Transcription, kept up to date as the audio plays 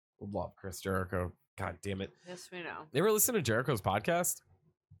love Chris Jericho. God damn it. Yes, we know. You ever listen to Jericho's podcast?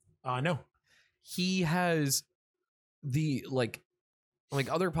 No. He has the like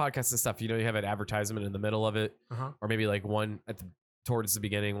other podcasts and stuff. You have an advertisement in the middle of it, or maybe like one towards the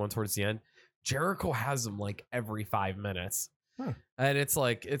beginning, one towards the end. Jericho has them like every 5 minutes, and it's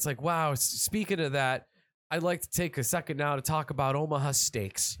like wow. Speaking of that, I'd like to take a second now to talk about Omaha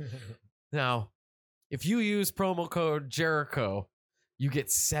Steaks. Now, if you use promo code Jericho, you get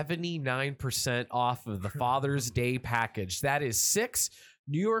 79% off of the Father's Day package. That is 6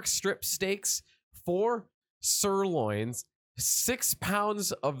 New York strip steaks, 4 sirloins, 6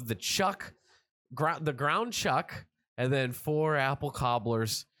 pounds of the the ground chuck, and then 4 apple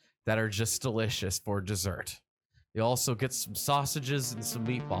cobblers that are just delicious for dessert. You also get some sausages and some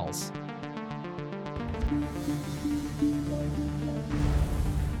meatballs.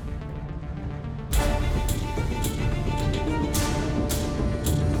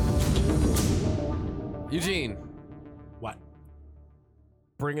 Eugene. What?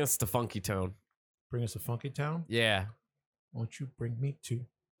 Bring us to Funky Town. Bring us to Funky Town? Yeah. Won't you bring me to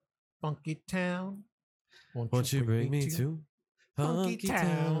Funky Town? Won't you bring me to Funky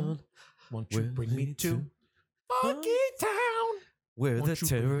Town? Won't you bring me to Funky Town? Where the Won't you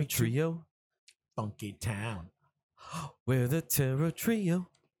bring Terror me to Trio. Funky Town. Where the Terror Trio.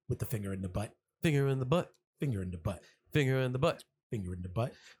 With the finger in the butt. Finger in the butt. Finger in the butt. Finger in the butt. Finger in the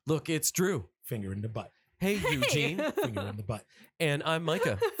butt. Look, it's Drew. Finger in the butt. Hey, Eugene. Finger in the butt. And I'm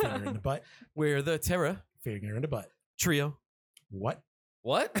Micah. Finger in the butt. We're the Terror Finger in the butt. Trio. What?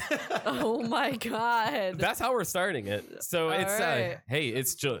 What? Oh my God. That's how we're starting it. So All it's right. hey,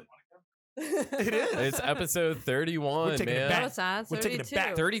 it's just It is. it's episode 31, We're taking it man. back. No, it's not. We're taking it 32.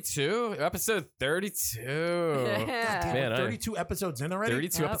 back. 32? Episode 32. Yeah. Man, 32 episodes in already?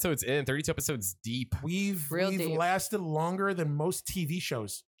 32 Yep. episodes in, 32 episodes deep. We've Real deep. lasted longer than most TV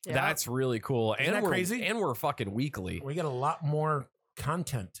shows. Yeah. That's really cool. Isn't that we're crazy? And we're fucking weekly. We get a lot more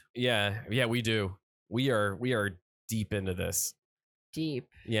content. Yeah, we do. We are deep into this. deep.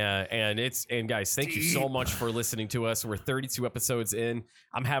 Yeah, and guys, thank you so Deep. much for listening to us. We're 32 episodes in.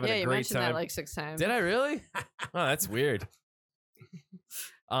 I'm having Yeah, a you great mentioned time. that like 6 times. Did I really? Oh, that's weird.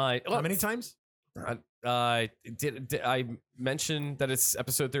 How many times? Did I mention that it's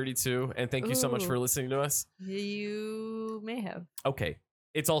episode 32? And thank you so much Ooh. for listening to us. You may have. Okay,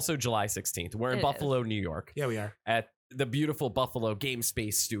 it's also July 16th. We're in It Buffalo, New York, Yeah, we are. at the beautiful Buffalo Game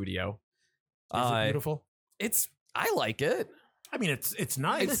Space Studio. Is it beautiful? I like it. I mean, it's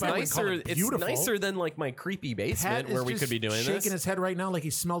nice. It's but I wouldn't call nicer. it It's beautiful. nicer than like my creepy Pat basement is where we just could be doing shaking this. his head right now like he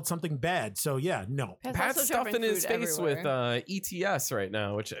smelled something bad. So yeah, no. Pat's also dropping stuffing his food face everywhere. with ETS right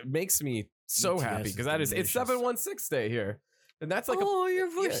now, which makes me so ETS happy is because it's delicious. 716 day here, and that's like oh, your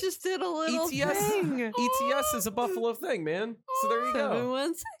voice yeah. just did a little ETS. thing. ETS is a Buffalo thing, man. So there you go.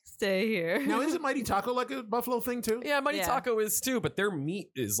 716 day here. Now, isn't Mighty Taco like a Buffalo thing too? Yeah, Mighty Yeah. Taco is too, but their meat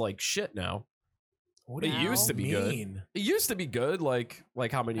is like shit now. What It do you used to be good. mean? It used to be good, like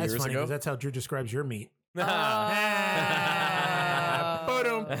how many That's years funny ago? because that's how Drew describes your meat. Ah.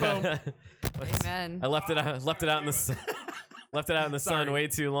 Boom, boom. Amen. I left it out in the sun. Left it out in the sun Sorry. way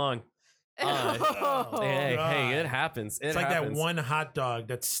too long. Oh, hey, God. it happens. It's like that one hot dog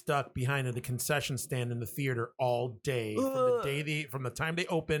that's stuck behind the concession stand in the theater all day from the time they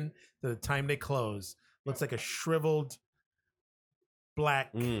open to the time they close. Looks like a shriveled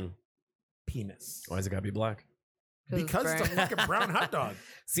black penis. Why's it gotta be black? Because it's a fucking brown hot dog.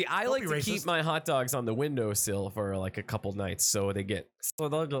 See, I Don't like be to racist. keep my hot dogs on the windowsill for like a couple nights, so they'll get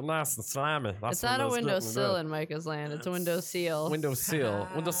nice and slimy. That's It's not a when those good- windowsill in Micah's land. It's a window seal. Windowsill.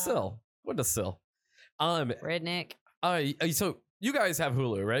 Redneck. So you guys have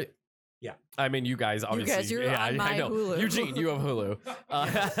Hulu, right? Yeah. I mean, you guys obviously. guys, you're yeah, on my I know. Hulu. Eugene, you have Hulu.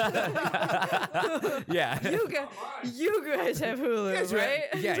 Yeah. You guys have Hulu, Yes, right?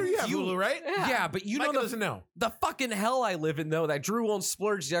 Yeah, Drew, you have you- Hulu, right? Yeah, but you Micah know doesn't know. the fucking hell I live in though that Drew won't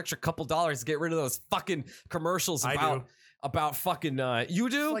splurge the extra couple dollars to get rid of those fucking commercials I about do. fucking you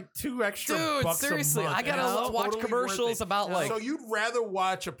do. It's like 2 extra Dude, bucks seriously, a month. I gotta and it's watch totally commercials worth it. about like So you'd rather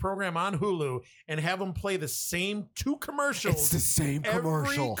watch a program on Hulu and have them play the same 2 commercials it's the same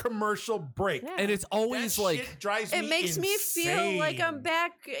commercial, every commercial break. Yeah. and it's always That like shit drives It makes me feel like I'm insane.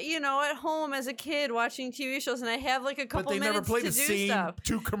 back, at home as a kid watching TV shows, and I have like a But couple they never minutes play to the do same stuff.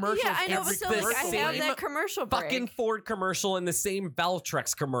 2 commercials. Yeah, I know, every but still, like, I the have same that commercial break. fucking Ford commercial and the same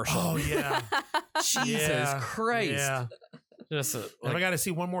Valtrex commercial. Oh yeah, Jesus Yeah. Christ! yeah. Just If I got to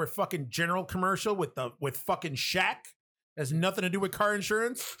see one more fucking General commercial with fucking Shaq has nothing to do with car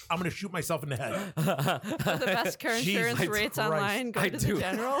insurance, I'm going to shoot myself in the head. For the best car insurance Jesus rates Christ. online, go I to do. the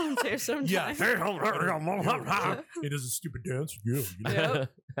general and save some Yeah. time. It is a stupid dance. Yeah.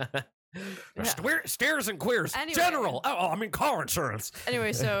 Yep. Yeah. Stairs and queers. Anyway. General. Oh, I mean car insurance.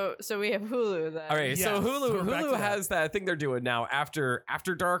 Anyway, so we have Hulu then. All right, so Yes, Hulu we're back to that. has that thing they're doing now after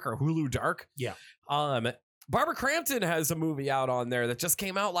dark or Hulu Dark. Yeah. Barbara Crampton has a movie out on there that just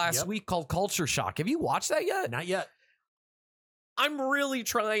came out last Yep. week called Culture Shock. Have you watched that yet? Not yet. I'm really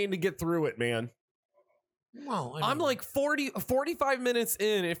trying to get through it, man. Well, I'm like 45 minutes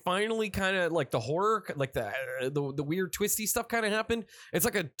in. It finally kind of like the horror, like the weird twisty stuff kind of happened. It's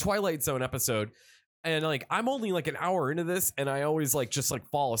like a Twilight Zone episode. And like I'm only like an hour into this and I always like just like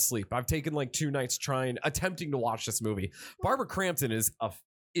fall asleep. I've taken like 2 nights attempting to watch this movie. Barbara Crampton is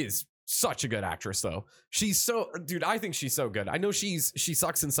such a good actress though. She's dude, I think she's so good. I know she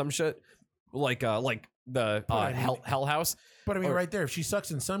sucks in some shit like the Hell House. But I mean, right there, if she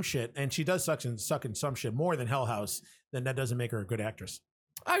sucks in some shit, and she does suck in some shit more than Hell House, then that doesn't make her a good actress.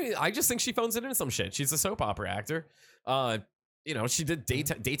 I just think she phones it in some shit. She's a soap opera actor. She did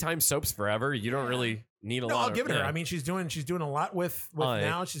daytime soaps forever. You don't really need a lot. I'll give it her. yeah. I mean, she's doing a lot with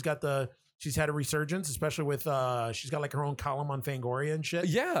now. She's had a resurgence, especially with she's got like her own column on Fangoria and shit.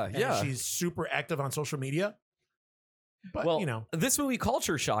 Yeah, And yeah. she's super active on social media. But this movie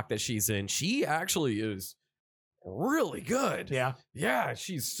Culture Shock that she's in, she actually is really good. yeah.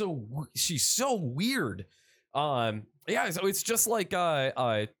 She's so weird. So it's just like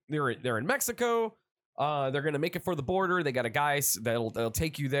they're in Mexico. They're gonna make it for the border. They got a guy that'll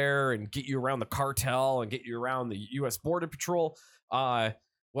take you there and get you around the cartel and get you around the U.S. Border Patrol.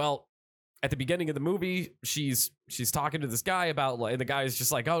 Well, at the beginning of the movie, she's talking to this guy about, and the guy's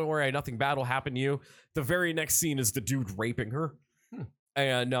just like, "Oh, don't worry, nothing bad will happen to you." The very next scene is the dude raping her.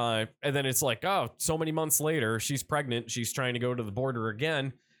 And then it's like, oh, so many months later, she's pregnant. She's trying to go to the border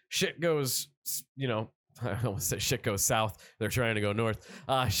again. Shit goes, I almost said shit goes south. They're trying to go north.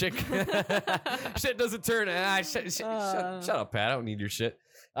 Shit doesn't turn. Shut up, Pat. I don't need your shit.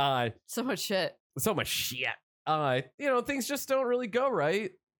 So much shit. So much shit. Things just don't really go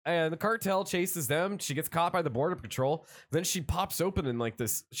right. And the cartel chases them. She gets caught by the border patrol. Then she pops awake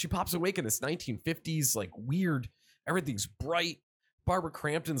in this 1950s, like weird, everything's bright. Barbara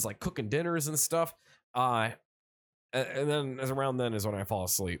Crampton's like cooking dinners and stuff. And then around then is when I fall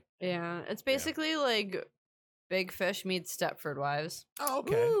asleep. Yeah, it's basically like Big Fish meets Stepford Wives. Oh,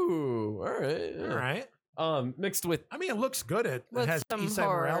 okay. Ooh, all right. Yeah. All right. Mixed with, I mean, it looks good. It With has some Eastside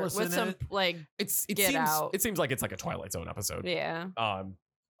horror, Morales with in some it. like it Get seems Out. it seems like it's like a Twilight Zone episode. yeah.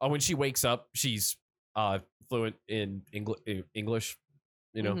 When she wakes up, she's fluent in English.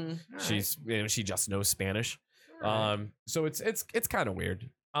 Mhm. She's she just knows Spanish. All right. So it's kind of weird.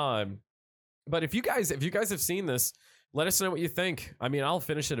 But if you guys have seen this, let us know what you think. I mean, I'll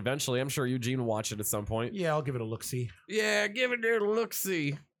finish it eventually. I'm sure Eugene will watch it at some point. Yeah, I'll give it a look-see. Yeah, give it a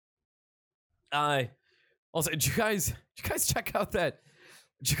look-see. Also, did you guys check out that?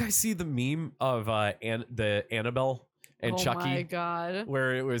 Did you guys see the meme of the Annabelle and Oh Chucky? my god.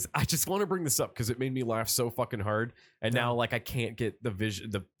 Where it was, I just want to bring this up because it made me laugh so fucking hard, and now like I can't get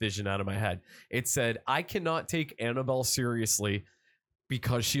the vision out of my head. It said, "I cannot take Annabelle seriously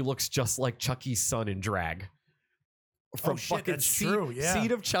because she looks just like Chucky's son in drag." From shit, fucking that's true, yeah.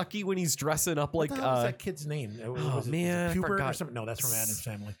 Seed of Chucky when he's dressing up like What the hell was that kid's name? Was it man, I Hubert or forgot. something? No, that's from Addams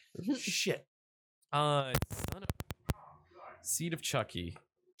Family. Shit. son of Seed of Chucky.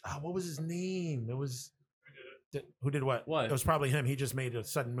 What was his name? It was. Who did what? What? It was probably him. He just made a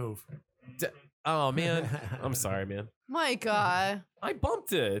sudden move. Oh man, I'm sorry, man. My god. I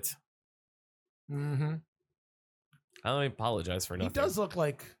bumped it. Mm-hmm. I apologize for He nothing. does look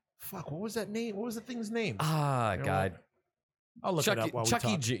like. Fuck. What was that name? What was the thing's name? Ah, You know God. what? I'll look Chucky, it up while Chucky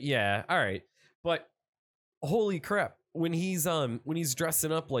we talk. G. Yeah, all right. But holy crap, when he's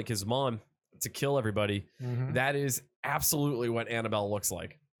dressing up like his mom to kill everybody, Mhm. that is absolutely what Annabelle looks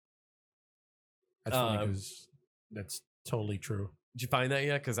like. That's funny because that's totally true. Did you find that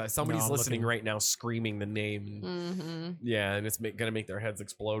yet? Because somebody's I'm listening looking. right now, screaming the name. Mm-hmm. Yeah, and it's gonna make their heads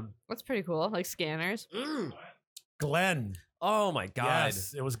explode. That's pretty cool. Like scanners. Glenn. Oh my God,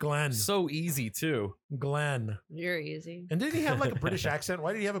 Yes, it was Glenn. so easy too. Glenn. You're easy. And did he have like a British accent?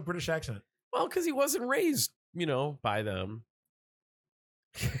 Why did he have a British accent? Well, because he wasn't raised, by them.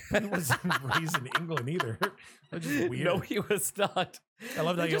 He wasn't raised in England either. Which is weird. No, he was not. I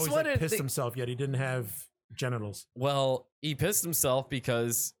love that They he just always like, wanted- pissed they- himself, yet he didn't have genitals. Well, he pissed himself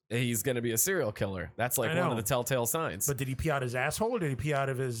because he's going to be a serial killer. That's like I one know. of the telltale signs. But did he pee out his asshole or did he pee out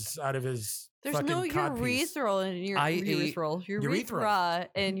of his There's fucking no codpiece? urethral in your urethra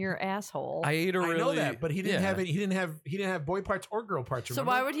in your asshole. I ate a really. I know that, but he didn't yeah. have it. He didn't have boy parts or girl parts. So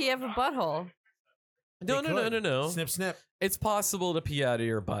Remember? why would he have a butthole? No. Snip, snip. It's possible to pee out of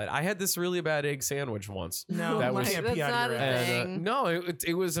your butt. I had this really bad egg sandwich once. No, that you was can't that's pee out not of a your ass. thing. And, no,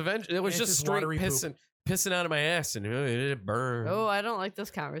 it was eventually. It was It's just just straight watery poop. pissing out of my ass, and it burned. Oh, I don't like this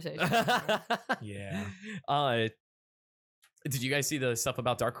conversation. Yeah. Did you guys see the stuff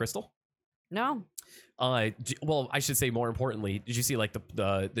about Dark Crystal? No. Well, I should say more importantly, did you see like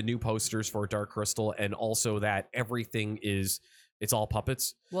the new posters for Dark Crystal, and also that everything it's all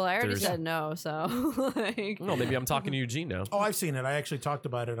puppets? Well, I already There's- said no, so like, No, maybe I'm talking to Eugene now. Oh, I've seen it. I actually talked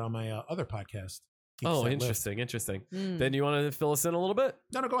about it on my other podcast. Keeps Oh, That Lift. interesting. mm. Then you want to fill us in a little bit?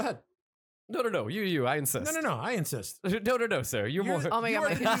 No, go ahead. No. You. I insist. No. I insist. No, sir. You're more. Oh my you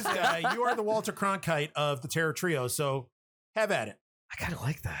God, are the my news guy. You are the Walter Cronkite of the Terror Trio. So have at it. I kind of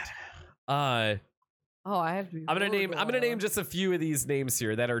like that. Oh, I have to be. I'm gonna name just a few of these names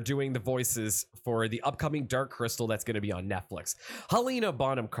here that are doing the voices for the upcoming Dark Crystal that's gonna be on Netflix. Helena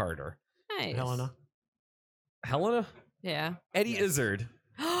Bonham Carter, Nice. Helena, Yeah. Eddie Izzard.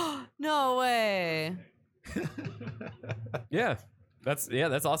 No way. Yeah,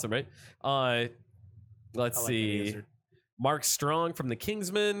 that's awesome, right? Let's I like Eddie see, Izzard. Mark Strong from The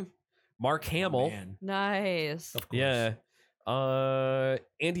Kingsman, Mark Hamill. Oh, man. Nice. Of course. Yeah.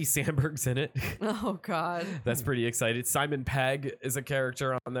 Andy Samberg's in it. Oh God. That's pretty excited. Simon Pegg is a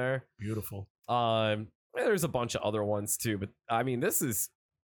character on there. Beautiful. There's a bunch of other ones too, but I mean,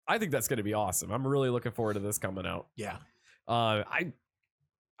 I think that's going to be awesome. I'm really looking forward to this coming out. Yeah.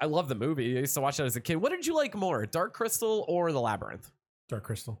 I love the movie. I used to watch that as a kid. What did you like more, Dark Crystal or The Labyrinth? Dark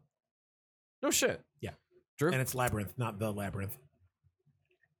Crystal. No shit. Yeah. Drew? And it's Labyrinth, not The Labyrinth.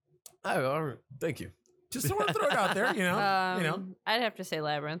 Oh, thank you. Just want to throw it out there, you know. I'd have to say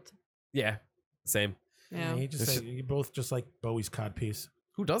Labyrinth. Yeah, same. Yeah. You just say you both just like Bowie's codpiece.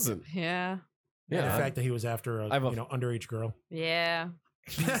 Who doesn't? Yeah. Yeah. Yeah. The fact that he was after a underage girl. Yeah.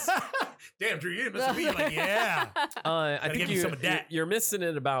 Damn, Drew, you didn't miss a beat. Like, yeah. I Gotta think give me some of that. you're missing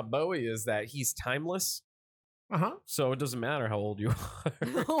it about Bowie is that he's timeless. Uh-huh. So it doesn't matter how old you are.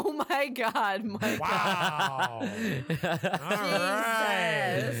 Oh my God, Mike. Wow. All right.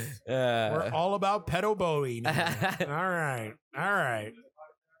 Jesus. We're all about pedo Bowie now. All right.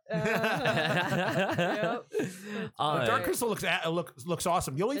 Yep. Dark Crystal looks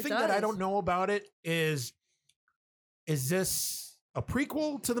awesome. The only It thing that I does. don't know about it is this a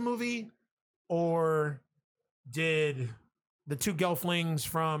prequel to the movie, or did the two Gelflings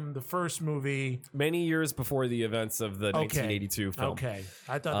from the first movie? Many years before the events of the 1982 film. Okay,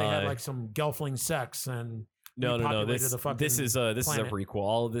 I thought they had like some Gelfling sex and No. repopulated the fucking This is a planet. prequel.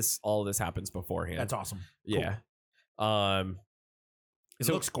 All of this happens beforehand. That's awesome. Yeah. It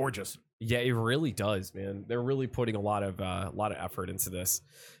So looks gorgeous. yeah, it really does, man. They're really putting a lot of effort into this.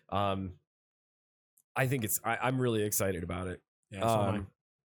 I think I'm really excited about it. Yeah, so am I.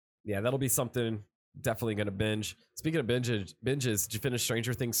 Yeah, that'll be something definitely gonna binge. Speaking of binges, did you finish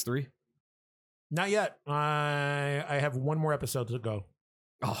Stranger Things 3? Not yet. I have one more episode to go.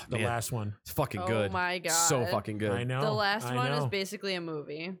 Oh, The man. last one. It's fucking Oh good. my God. So fucking good. I know. The last I one is know. basically a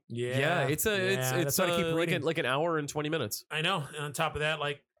movie. Yeah. Yeah, it's that's what I keep reading. like an hour and 20 minutes. I know. And on top of that,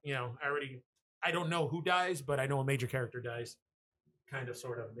 like, I don't know who dies, but I know a major character dies. Kind of,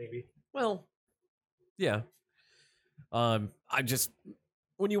 sort of, maybe. Well, yeah. When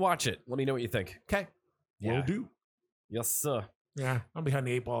you watch it, let me know what you think. Okay. Yeah. Will do. Yes, sir. Yeah, I'm behind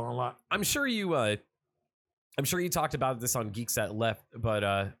the eight ball a lot. I'm sure you talked about this on Geeks That Left,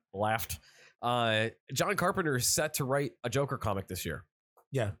 but laughed. John Carpenter is set to write a Joker comic this year.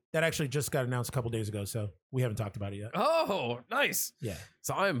 Yeah, that actually just got announced a couple days ago, so we haven't talked about it yet. Oh, nice. Yeah.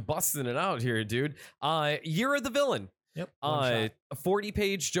 So I'm busting it out here, dude. Year of the Villain. Yep. A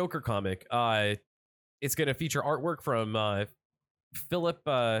 40-page Joker comic. It's going to feature artwork from Philip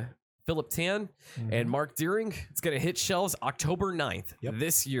Tan and Mark Deering. It's going to hit shelves October 9th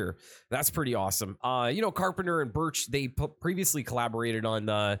this year. That's pretty awesome. Carpenter and Birch, they previously collaborated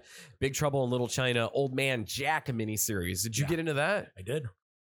on Big Trouble in Little China, Old Man Jack miniseries. Did you get into that? I did.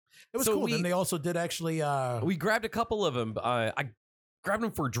 It was So cool. Then they also did actually. We grabbed a couple of them. I grabbed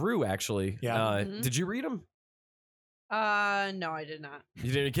them for Drew, actually. Yeah. Did you read them? No, I did not.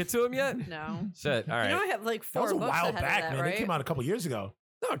 You didn't get to them yet? No. Shit. All right. You know, I have like That 4 was a books while ahead back, of that, man. right? It came out a couple years ago.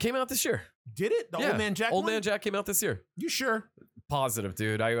 No, it came out this year. Did it? The Old Man Jack. Old one? Man Jack came out this year. You sure? Positive,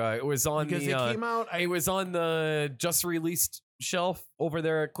 dude. It was on Because the. it came out. It was on the just released shelf over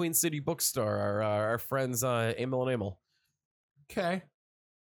there at Queen City Bookstore. Our friends Emil and Emil. Okay.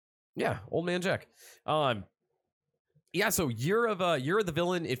 Yeah, Old Man Jack. Yeah, so Year of the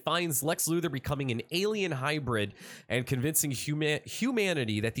Villain, it finds Lex Luthor becoming an alien hybrid and convincing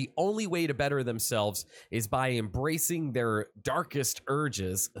humanity that the only way to better themselves is by embracing their darkest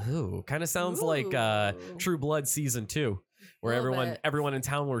urges. Ooh, kind of sounds like True Blood Season 2, where everyone in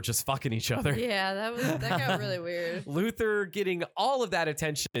town were just fucking each other. Yeah, that got really weird. Luthor getting all of that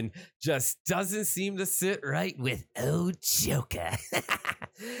attention just doesn't seem to sit right with Joker.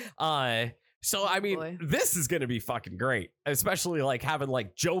 So, I mean, boy. this is going to be fucking great, especially like having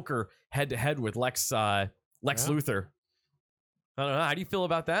like Joker head to head with Lex Luthor. I don't know. How do you feel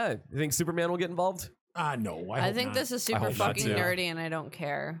about that? You think Superman will get involved? No. I think not. this is I super hope not, fucking too. nerdy, and I don't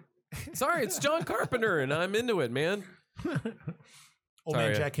care. Sorry, it's John Carpenter, and I'm into it, man. Old Sorry.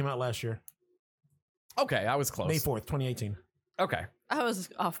 Man Jack came out last year, Okay, I was close. May 4th, 2018. Okay. I was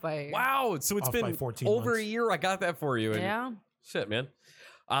off by Wow. So it's Off by been 14 over months. a year. I got that for you. And Yeah. Shit, man.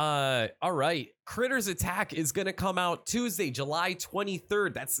 All right. Critters Attack is going to come out Tuesday, July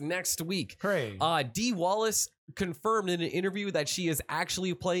 23rd. That's next week. Hooray. Dee Wallace confirmed in an interview that she is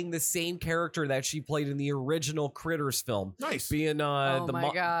actually playing the same character that she played in the original Critters film, Nice. being Oh the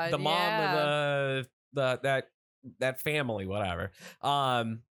my God, the mom yeah. of that family, whatever.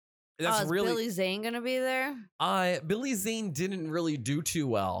 That's Is really Billy Zane gonna be there? Billy Zane didn't really do too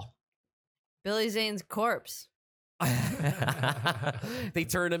well. Billy Zane's corpse. They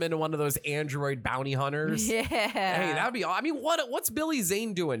turned him into one of those android bounty hunters. Yeah. Hey, that'd be. I mean, what's Billy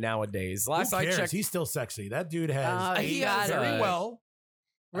Zane doing nowadays? Who Last I cares? checked, He's still sexy. That dude has Oh, aged he has, very well.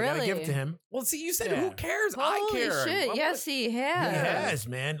 I gotta Really? give it to him. well, see, you said Yeah. who cares? I Holy care. shit! I'm Yes, he He has. has,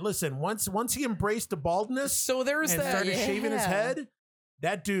 man. Listen, once he embraced the baldness So there's and that. started shaving his Yeah. head,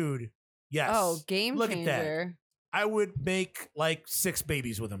 that dude, yes. Oh, game Look at that. changer. I would make like 6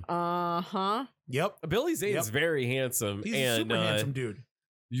 babies with him. Uh-huh. Yep. Billy Zane's Yep. very handsome, He's and a super handsome dude.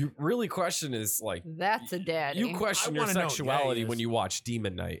 you really question his like. That's a daddy. You question I your wanna know. Yeah, he sexuality when is. you watch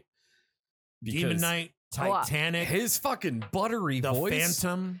Demon Knight. Demon Because Knight, Oh, Titanic, his fucking buttery The voice.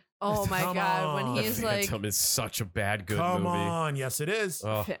 Phantom. Oh my Come god, on. when The he's like, Phantom is such a bad good Come movie. on. Yes, it is.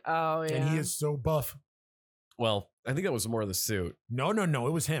 Oh, oh yeah, And he is so buff. well, I think that was more of the suit. No,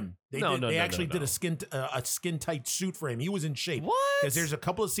 it was him. They No, did, no, they no, actually no, did no. a skin tight suit for him. He was in shape. What? Because there's a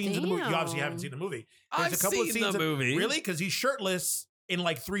couple of scenes in the movie. You obviously haven't Damn. seen the movie. I've There's a couple seen of scenes the movie. Really? Because he's shirtless in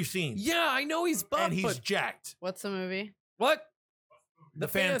like 3 scenes. Yeah, I know he's buff, And he's but jacked. What's the movie? what? The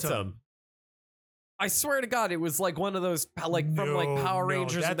Phantom. I swear to God, it was like one of those from like Power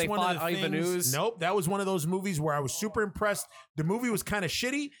Rangers when that's they one of fought the Ivan things- Ooze. Nope, that was one of those movies where I was super impressed. The movie was kind of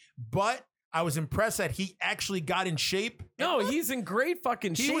shitty, but I was impressed that he actually got in shape. No, he's in great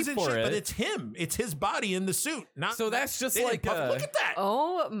fucking He shape was in for shape, it. but it's him. It's his body in the suit. Not So that's just they didn't like, puff it. Look at that.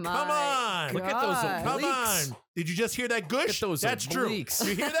 Oh my! Come on. Look at those God. Come obliques. on. Did you just hear that gush? Look at those That's true. obliques.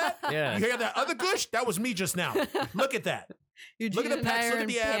 You hear that? Yeah. You hear that other gush? That was me just now. Look at that. Eugene Look at the and pecs. I Look are at in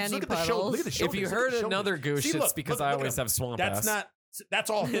the abs. Look at the panty shoulder. Look at the puddles. shoulders. If you Look at heard the shoulders. another goose, See, it's look, because look I at always him. have swamp That's ass. not. That's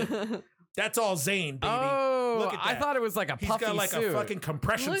all him. That's all Zane, baby. Oh, Look at I that. thought it was like a He's puffy got like suit. a fucking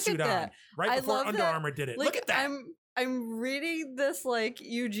compression Look at suit on. that. Right I before love Under that. Armour did it. Like, Look at that. I'm reading this like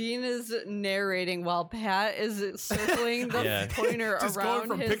Eugene is narrating while Pat is circling the Yeah. pointer Just around going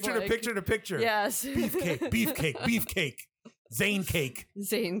from his, picture to like- picture to picture. Yes. Beefcake, beefcake, beefcake. Zane cake.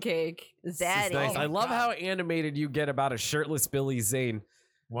 Zane cake. This is Zaddy. nice. Oh my I love God. how animated you get about a shirtless Billy Zane.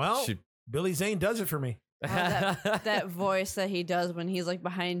 Well, Should- Billy Zane does it for me. Oh, that voice that he does when he's like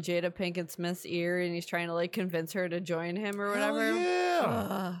behind Jada Pinkett Smith's ear and he's trying to like convince her to join him or whatever. Hell yeah.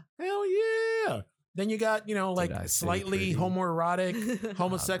 Ugh. Hell yeah. Then you got, like I say slightly pretty? homoerotic,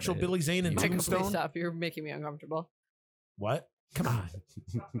 homosexual man. Billy Zane and You- Michael, please Tombstone. stop. You're making me uncomfortable. What? Come on.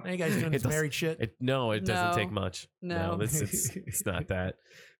 Now you guys doing It this doesn't- married shit? It doesn't No. take much. No. It's not that.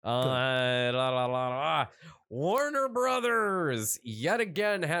 Warner Brothers yet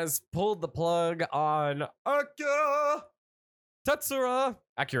again has pulled the plug on Akira.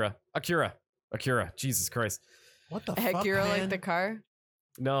 Jesus Christ. What the fuck, Acura, like man? the car.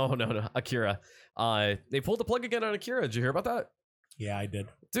 No, Akira. They pulled the plug again on Akira. Did you hear about that? Yeah, I did.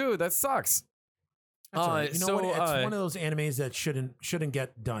 Dude, that sucks. That's all right. You know so, what? It's one of those animes that shouldn't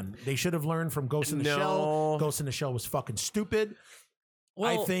get done. They should have learned from Ghost in the Shell. Ghost in the Shell was fucking stupid.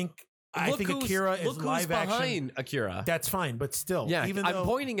 Well, I think who's- Akira is look who's live action. behind Akira. That's fine, but still, Yeah, even I'm though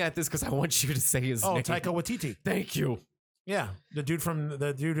pointing at this because I want you to say his name. Taika Waititi. Thank you. Yeah, the dude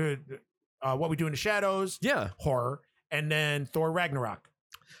who What We Do in the Shadows, Yeah. horror, and then Thor Ragnarok,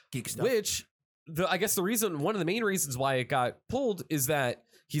 geek stuff. Which I guess one of the main reasons why it got pulled is that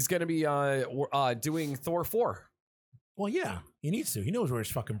he's going to be doing Thor 4. Well, yeah, he needs to. He knows where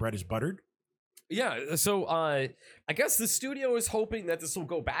his fucking bread is buttered. Yeah, so I guess the studio is hoping that this will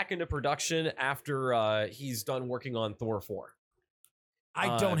go back into production after he's done working on Thor 4.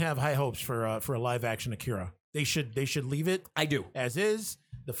 I don't have high hopes for a live action Akira. They should leave it. I do. As is.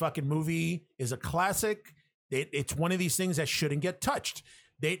 The fucking movie is a classic. It's one of these things that shouldn't get touched.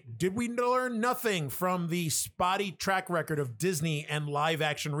 Did we learn nothing from the spotty track record of Disney and live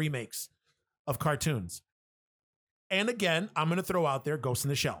action remakes of cartoons? And again, I'm going to throw out there Ghost in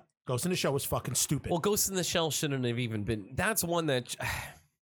the Shell. Ghost in the Shell was fucking stupid. Well, Ghost in the Shell shouldn't have even been. That's one that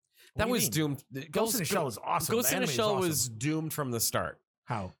was doomed. Ghost in the Shell is awesome. Ghost in the Shell was doomed from the start.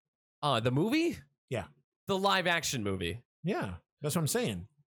 How? The movie? Yeah. The live action movie. Yeah, that's what I'm saying.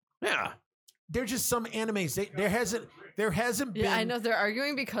 Yeah. There's just some animes. There hasn't been. Yeah, I know they're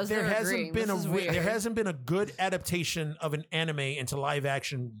arguing because there they're hasn't agreeing. been This there hasn't been a good adaptation of an anime into live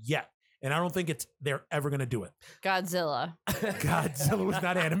action yet, and I don't think they're ever going to do it. Godzilla. Godzilla was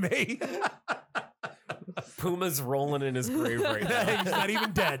not anime. Puma's rolling in his grave right now. He's not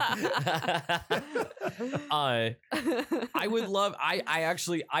even dead. I would love.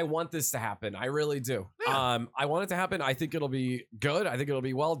 I want this to happen. I really do. Yeah. I want it to happen. I think it'll be good. I think it'll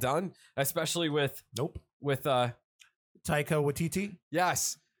be well done, especially with Taika Waititi.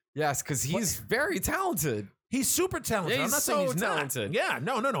 Yes, because he's very talented. He's super talented. Yeah, I'm not he's saying so he's talented. Not.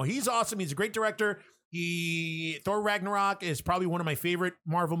 Yeah, no. He's awesome. He's a great director. Thor Ragnarok is probably one of my favorite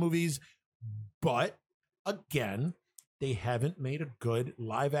Marvel movies, but again, they haven't made a good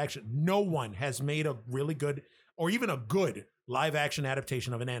live action. No one has made a really good or even a good live action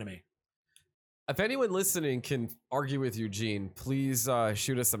adaptation of an anime. If anyone listening can argue with Eugene, please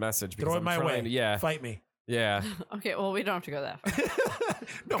shoot us a message. Throw it my way. Yeah. Fight me. Yeah. Okay, well, we don't have to go that far.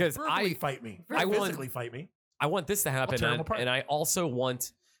 No, Because verbally fight me. Physically fight me. I want this to happen. tear 'em apart. And I also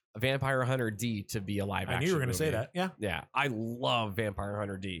want Vampire Hunter D to be a live action. I knew you were going to say that. Yeah. Yeah. I love Vampire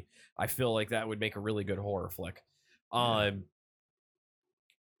Hunter D. I feel like that would make a really good horror flick.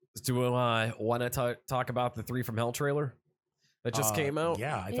 Do I want to talk about the 3 from Hell trailer that just came out?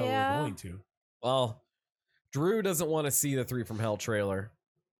 Yeah, I thought we were going to. Well, Drew doesn't want to see the 3 from Hell trailer.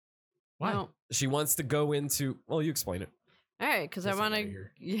 Why? No. She wants to go into. Well, you explain it. All right, because I Let's want get to. outta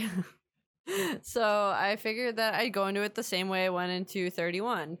Yeah. So I figured that I'd go into it the same way I went into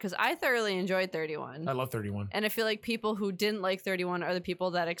 31 because I thoroughly enjoyed 31. I love 31. And I feel like people who didn't like 31 are the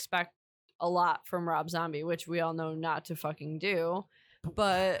people that expect a lot from Rob Zombie, which we all know not to fucking do.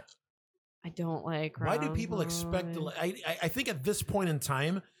 But I don't like Rob Why do people expect? Zombie. I think at this point in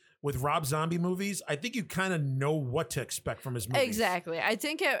time with Rob Zombie movies, I think you kind of know what to expect from his movies. Exactly. I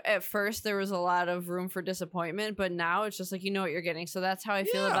think at first there was a lot of room for disappointment, but now it's just like you know what you're getting. So that's how I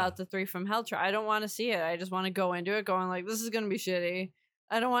feel Yeah. about the 3 from Hell. I don't want to see it. I just want to go into it going like, this is going to be shitty.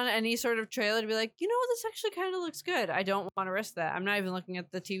 I don't want any sort of trailer to be like, you know, this actually kind of looks good. I don't want to risk that. I'm not even looking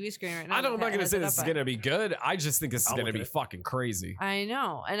at the TV screen right now. I'm not going to say this is up going to be good. I just think this is I'll going to look be at it. fucking crazy. I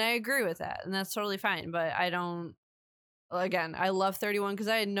know, and I agree with that, and that's totally fine. But I don't. Again, I love 31 because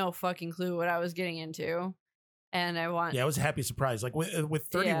I had no fucking clue what I was getting into, and I want. Yeah, it was a happy surprise. Like with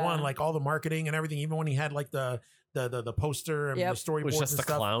 31, Yeah. like all the marketing and everything, even when he had like the poster and Yep. the storyboards It was just and the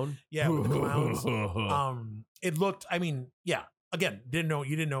stuff. clown. Yeah, with the clowns. It looked. I mean, yeah. Again, you didn't know. We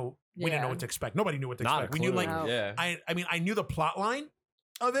didn't know Yeah. what to expect. Nobody knew what to Not a expect. We clue. knew like No. yeah. I mean, I knew the plot line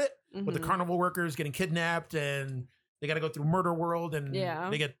of it with the Mhm. carnival workers getting kidnapped and they got to go through murder world and Yeah.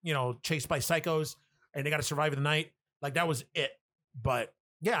 they get chased by psychos and they got to survive the night. Like that was it. But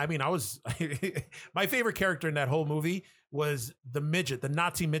yeah, I mean, I was my favorite character in that whole movie was the midget, the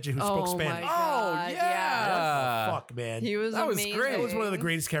Nazi midget who spoke Oh my Spanish. God, Oh, yeah. yeah. Fuck, man. He was That was amazing. great. That was one of the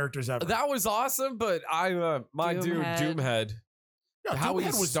greatest characters ever. That was awesome, but my dude Doomhead. Doomhead. Yeah, how he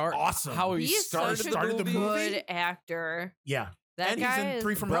Doomhead was start awesm. how he He's started, such a started the movie. good actor. Yeah, That and guy he's in is-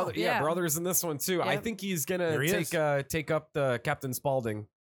 3 from Brother, Hell. yeah, Yeah. brothers in this one too. I Yep. think he's There gonna he is. take up the Captain Spaulding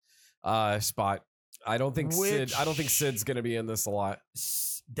spot. I don't think Sid's gonna be in this a lot.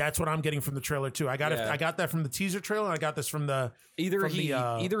 That's what I'm getting from the trailer too. I got Yeah. I got that from the teaser trailer. And I got this from the Either From he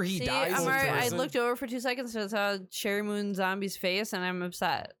the, See, dies. I'm in already, I prison. looked over for 2 seconds and saw Sherry Moon Zombie's face, and I'm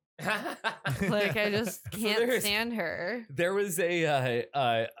upset. Like I just So can't there's- stand her. There was a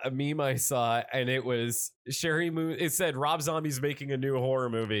meme I saw, and it was Sherry Moon. It said Rob Zombie's making a new horror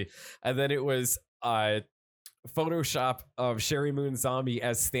movie, and then it was Photoshop of Sherry Moon Zombie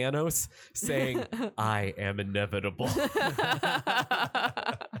as Thanos saying, "I am inevitable."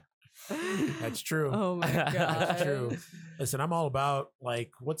 That's true. Oh my god, That's true. Listen, I'm all about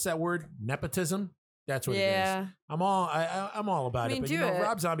like what's that word? Nepotism. That's what it is. Yeah, I'm all about I mean, it. But do it.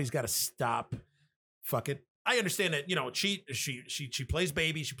 Rob Zombie's got to stop. Fuck it. I understand that she plays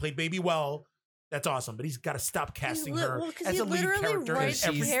baby. She played baby well. That's awesome, but he's got to stop casting her 'cause as he a lead literally character. in writes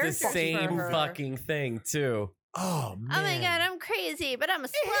every She's the characters for same her. fucking thing too. Oh man! Oh my god, I'm crazy, but I'm a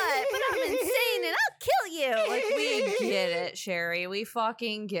slut, but I'm insane, and I'll kill you. Like, we get it, Sherry. We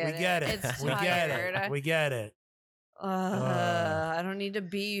fucking get it. We get it. It's We get tired. it. We get it. I don't need to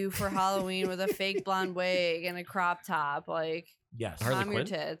be you for Halloween with a fake blonde wig and a crop top. Like, Yes. Harley calm your Quinn?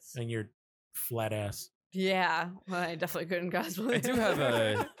 tits. And your flat ass. Yeah, well, I definitely couldn't cosplay.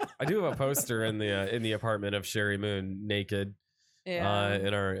 I do have a poster in the apartment of Sherry Moon naked in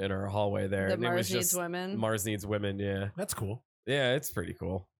our hallway there. The And it was Mars Needs just Women. Mars Needs Women, yeah. That's cool. Yeah, it's pretty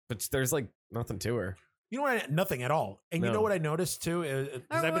cool. But there's like nothing to her. You know what? Nothing at all. And you No. know what I noticed too? Because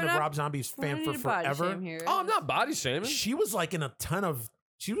Oh, I've been we're a not- Rob Zombie's We fan don't for need to body forever. shame here. Oh, I'm not body shaming. She was like in a ton of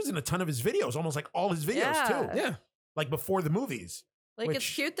his videos, almost like all his videos Yeah. too. Yeah. Like before the movies. Like, it's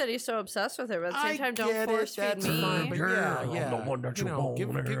which- cute that he's so obsessed with her, but at the same time, I don't get force it, feed that's me. fine, but Yeah, yeah, I'm yeah. the one that you want,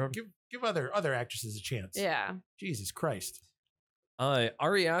 man. give other actresses a chance. Yeah. Jesus Christ.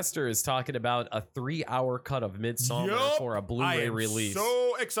 Ari Aster is talking about a 3-hour cut of Midsommar Yup. for a I Blu-ray am release.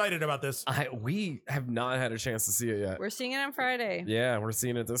 so excited about this. We have not had a chance to see it yet. We're seeing it on Friday. Yeah, we're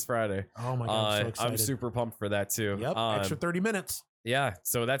seeing it this Friday. Oh my god, I'm so excited. I'm super pumped for that too. Yep, extra 30 minutes. Yeah,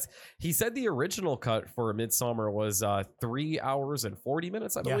 so he said the original cut for Midsommar was 3 hours and 40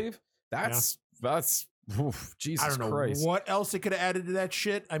 minutes, I Yeah. believe. That's oof, Jesus I don't know Christ. what else they could have added to that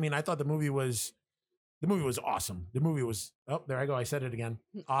shit. I mean, I thought the movie was awesome. The movie was there I go. I said it again.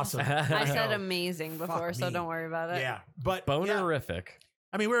 Awesome. I said know. amazing Fuck before, so me. don't worry about it. Yeah, but Bonerific.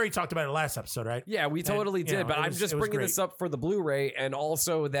 I mean, we already talked about it last episode, right? Yeah, we And, totally you did, know, but it I'm was- just it was bringing great. this up for the Blu-ray and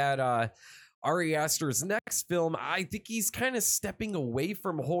also that Ari Aster's next film, I think he's kind of stepping away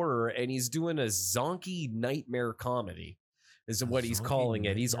from horror and he's doing a zonky nightmare comedy is what he's zonky calling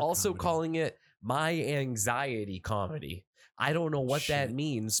it. He's nightmare also comedy. calling it My Anxiety Comedy. I don't know what that Shit.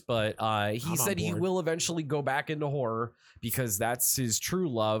 means, but he on said he board. will eventually go back into horror because that's his true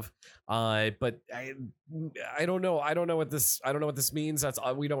love. But I don't know. I don't know what this means. That's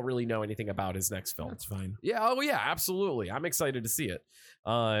we don't really know anything about his next film. That's fine. Yeah. Oh, yeah. Absolutely. I'm excited to see it.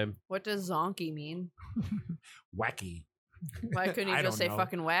 What does zonky mean? Wacky. Why couldn't you I just don't say know.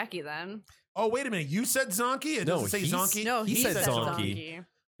 fucking wacky then? Oh, wait a minute. You said zonky? It No, doesn't say he's- zonky? No, He he, said said zonky. zonky.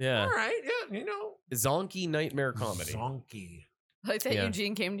 Yeah. All right. Yeah, you know. Zonky nightmare comedy. Zonky. Like that Yeah.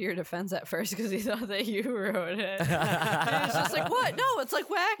 Eugene came to your defense at first because he thought that you wrote it. And he was just like, what? No, it's like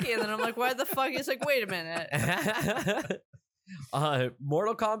wacky. And then I'm like, why the fuck? He's like, wait a minute.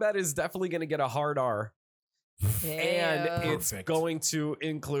 Mortal Kombat is definitely going to get a hard R, and Damn. it's Perfect. going to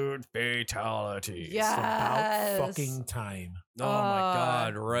include fatalities. Yeah. It's Yes. about fucking time. Oh my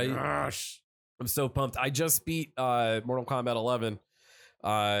god! Right. Gosh. I'm so pumped. I just beat Mortal Kombat 11,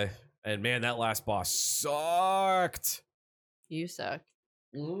 and man, that last boss sucked. You suck.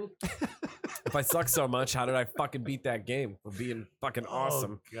 If I suck so much, how did I fucking beat that game for being fucking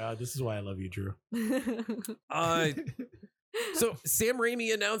awesome? Oh, God, this is why I love you, Drew. So Sam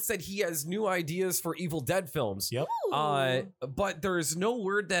Raimi announced that he has new ideas for Evil Dead films. Yep. But there's no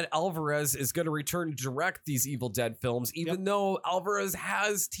word that Alvarez is going to return to direct these Evil Dead films, even though Alvarez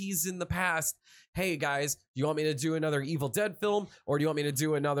has teased in the past, hey guys, do you want me to do another Evil Dead film or do you want me to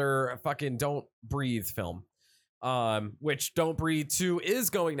do another fucking Don't Breathe film? Which Don't Breathe 2 is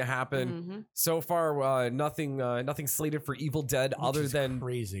going to happen. Mhm. So far, nothing slated for Evil Dead Which other is than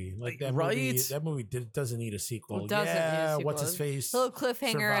crazy. Like that Right? movie. That movie doesn't need a sequel. It doesn't need a yeah, sequel. what's his face? A little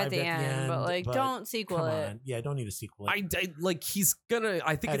cliffhanger at survived the end, but like, but don't sequel Come it. on. Yeah, don't need a sequel. I like he's gonna.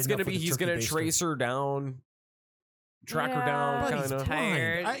 I think Had it's gonna enough be with the he's turkey gonna baster. trace her down, track her Yeah. down, But kind he's of.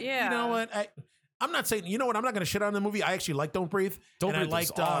 tired. blind. You Yeah. know what? I'm not saying. You know what? I'm not going to shit on the movie. I actually like Don't Breathe. Don't and Breathe I was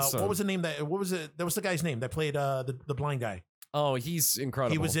liked awesome. what was the name that? What was it? That was the guy's name that played the blind guy. Oh, he's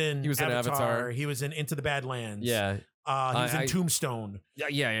incredible. He was in Avatar. He was in Into the Badlands. Yeah, He was I- in Tombstone.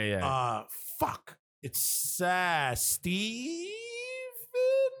 yeah. Fuck. It's Stephen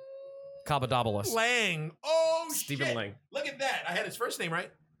Kabadobulus. Lang. Oh, Stephen shit. Lang. Look at that. I had his first name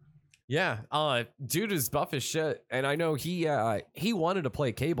right. Yeah. Dude is buff as shit, and I know he wanted to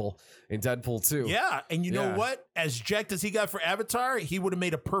play Cable in Deadpool 2. Yeah, and you know Yeah. what? As jacked as he got for Avatar, he would have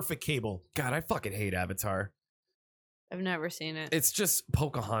made a perfect Cable. God, I fucking hate Avatar. I've never seen it. It's just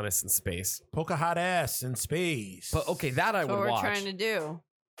Pocahontas in space. Pocahontas in space. But okay, that I That's what would we're watch. trying to do.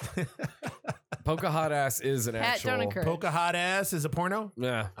 Pocahontas is an Pat, don't actual. encourage. Pocahontas is a porno.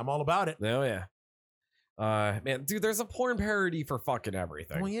 Yeah. I'm all about it. Oh yeah. Man, dude, there's a porn parody for fucking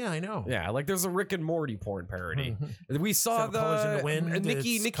everything. Oh yeah, I know. Yeah, like there's a Rick and Morty porn parody. We saw Seven Colors in the Wind.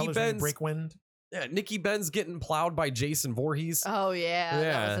 Nikki Colors in the Benz. Break Wind. Yeah, Nikki Benz getting plowed by Jason Voorhees. Oh yeah, that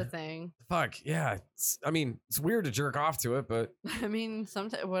Yeah. was a thing. Fuck yeah. It's weird to jerk off to it, but I mean,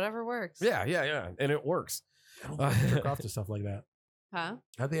 sometimes whatever works. yeah, and it works. I don't think I could jerk off to stuff like that. Huh?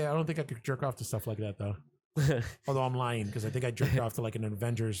 I don't think I could jerk off to stuff like that though. Although I'm lying because I think I jerked off to like an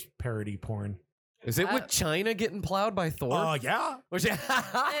Avengers parody porn. Is it with China getting plowed by Thor? Oh yeah. Which, She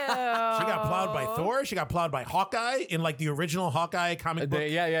got plowed by Thor. She got plowed by Hawkeye in like the original Hawkeye comic book.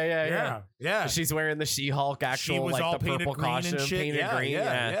 Yeah. She's wearing the She-Hulk actual, She was like all the painted purple green costume, and shit. painted green.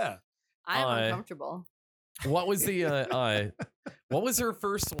 Yeah. I'm uncomfortable. What was the what was her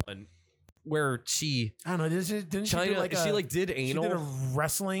first one where she I don't know. Didn't China? she do like she like did anal. She did a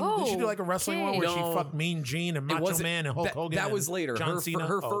wrestling. Did she do like a wrestling one where she No. fucked Mean Gene and Macho Man and Hulk Hogan? That was later. John Her Cena?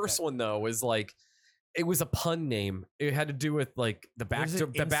 her first one though was like it was a pun name. It had to do with like the back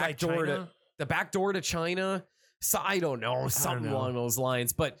door to China. So I don't know, something along those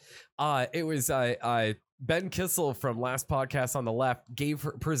lines. But it was Ben Kissel from last podcast on the left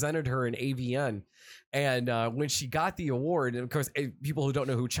presented her an AVN, and when she got the award, and of course people who don't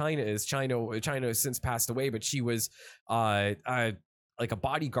know who China is, China has since passed away, but she was like a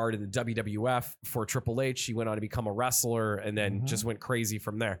bodyguard in the WWF for Triple H. She went on to become a wrestler and then just went crazy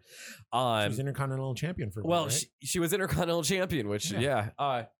from there. She was Intercontinental Champion for a while, right? she was Intercontinental Champion, which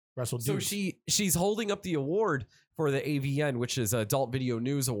wrestled so dudes. she's holding up the award for the AVN, which is Adult Video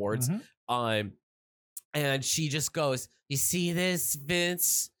News Awards. And she just goes, "You see this,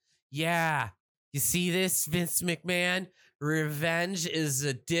 Vince? Yeah. You see this, Vince McMahon? Revenge is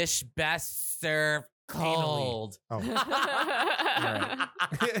a dish best served cold." Oh.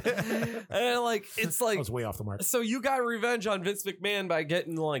 And like it's like I was way off the mark. So you got revenge on Vince McMahon by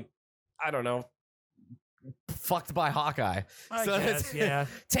getting like, I don't know, fucked by Hawkeye. I guess, yeah.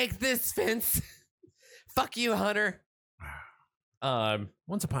 Take this, Vince. Fuck you, Hunter.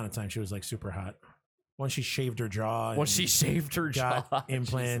 Once upon a time, she was like super hot. Once she shaved her jaw. Once she shaved her jaw, got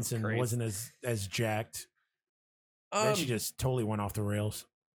implants Jesus and Christ. wasn't as jacked. Then she just totally went off the rails.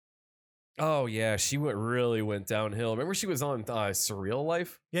 Oh yeah, she really went downhill. Remember she was on Surreal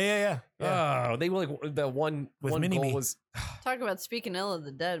Life? Yeah. Oh, they were like the one With one Mini-Me. goal was. Talk about speaking ill of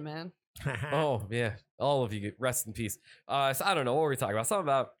the dead, man. Oh yeah, all of you rest in peace. So I don't know what we're talking about. Something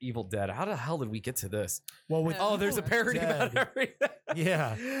about Evil Dead. How the hell did we get to this? Well, with Oh, there's a parody about everything.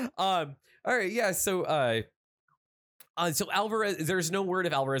 Yeah. All right. Yeah. So so Alvarez, there's no word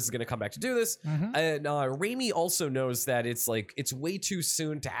if Alvarez is going to come back to do this. And Raimi also knows that it's way too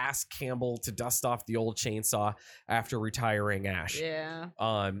soon to ask Campbell to dust off the old chainsaw after retiring Ash. Yeah.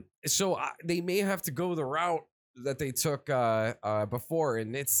 So they may have to go the route that they took before,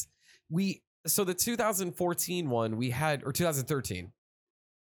 and so the 2014 one we had, or 2013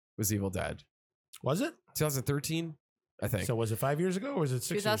 was Evil Dead. Was it 2013? I think. So was it 5 years ago or was it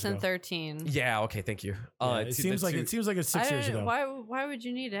 6 years ago? 2013. Yeah. Okay. Thank you. It seems like it's 6 years ago. Why would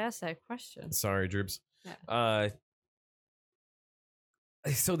you need to ask that question? Sorry, Droops. Yeah.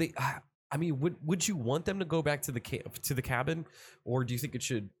 So they, I mean, would you want them to go back to the cabin, or do you think it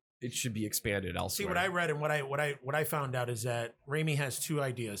should be expanded elsewhere? See, what I read and what I found out is that Raimi has two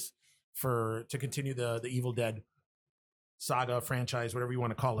ideas to continue the Evil Dead saga franchise, whatever you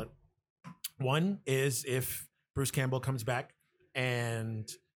want to call it. One is if Bruce Campbell comes back, and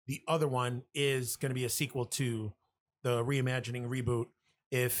the other one is going to be a sequel to the reimagining reboot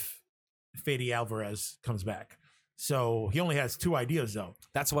if Fede Alvarez comes back. So he only has two ideas though.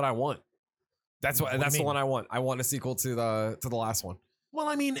 That's what I want. That's the one I want. I want a sequel to the last one. Well,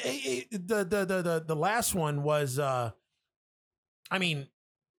 I mean, the last one was, I mean,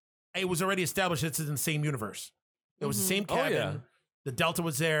 it was already established it's in the same universe. It was the same cabin. yeah. The Delta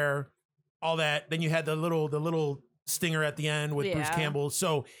was there, all that. Then you had the little stinger at the end with Bruce Yeah. Campbell.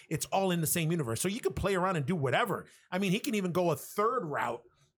 So it's all in the same universe. So you could play around and do whatever. I mean, he can even go a third route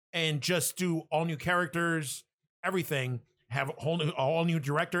and just do all new characters, everything, have a all new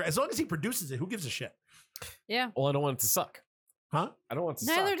director. As long as he produces it, who gives a shit? Yeah. Well, I don't want it to suck. Huh? I don't want it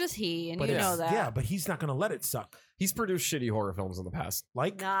to Neither suck. does he, and But you it's- know that. Yeah, but he's not going to let it suck. He's produced shitty horror films in the past.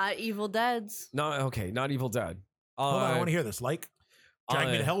 Like, Not Evil Dead's. Not Evil Dead. hold on, I want to hear this. Like, Drag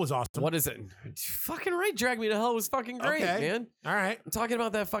Me to Hell was awesome. What is it? Fucking right. Drag Me to Hell was fucking great, Okay. man. All right. I'm talking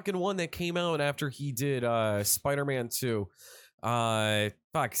about that fucking one that came out after he did Spider-Man 2. The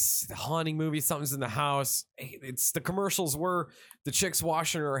haunting movie, something's in the house. It's the commercials were the chick's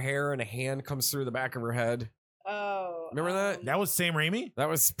washing her hair and a hand comes through the back of her head. Oh. Remember that? That was Sam Raimi? That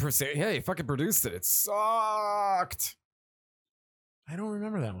was yeah, he fucking produced it. It sucked. I don't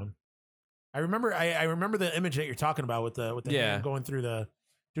remember that one. I remember the image that you're talking about with the Yeah. hand going through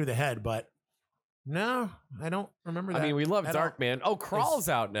the head, but No, I don't remember that. I mean, we love at all. Darkman. Oh, Crawl's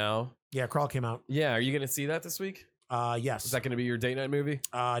out now. Yeah, Crawl came out. Yeah, are you going to see that this week? Yes. Is that going to be your date night movie?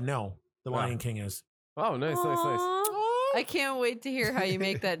 No, The Lion King is. Oh, nice. Aw. I can't wait to hear how you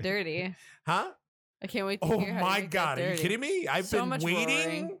make that dirty. Huh? I can't wait to Oh hear how my you make God, that are you dirty. kidding me? I've So been much waiting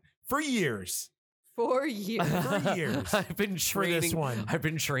roaring. for years. 4 years. For years. I've been For this training. one. I've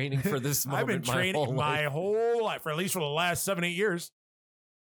been training for this moment. I've been training my whole life, for at least for the last 7-8 years.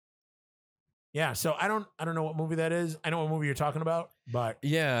 Yeah, so I don't know what movie that is. I know what movie you're talking about, but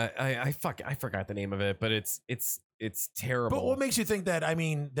Yeah, I forgot the name of it, but it's terrible. what makes you think that? I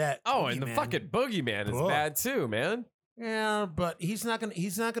mean that. Oh, and the Boogeyman- fucking Boogeyman is Ugh. bad too, man. Yeah, but he's not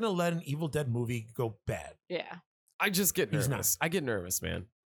gonna let an Evil Dead movie go bad. Yeah. I just get He's nervous. I get nervous, man.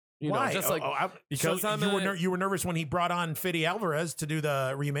 You Why? know, just like because so I'm you were nervous when he brought on Fede Alvarez to do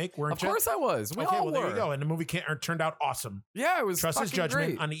the remake, weren't of you? course I was. We Okay, all well were. there you go. And the movie turned out awesome. Yeah, it was Trust his fucking judgment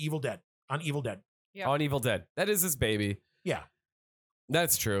great. on the Evil Dead. On Evil Dead. Yep. On Evil Dead. That is his baby. Yeah.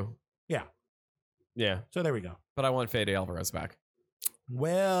 That's true. Yeah. Yeah, So there we go. but I want Fede Alvarez back.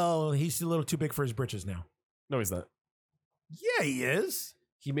 Well, he's a little too big for his britches now. No, he's not. Yeah, he is.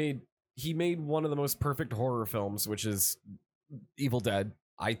 He made one of the most perfect horror films, which is Evil Dead.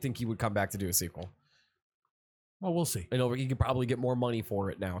 I think he would come back to do a sequel. Well, we'll see. I know he could probably get more money for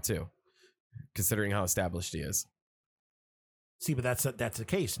it now too, considering how established he is. See, but that's the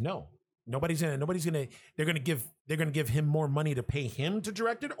case. No, nobody's gonna. They're gonna give him more money to pay him to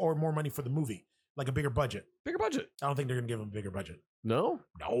direct it, or more money for the movie, like a bigger budget. Bigger budget. I don't think they're gonna give him a bigger budget. No.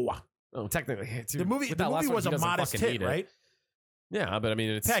 No, Oh, technically, dude, the movie with that last one, was he a doesn't modest fucking hit, need it. right? Yeah, but I mean,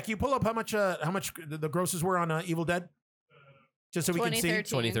 it's Pat, can you pull up how much the grosses were on Evil Dead, just so we can see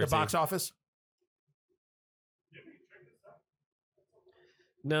 2013. the box office.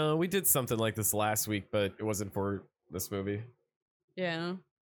 No, we did something like this last week, but it wasn't for this movie. Yeah.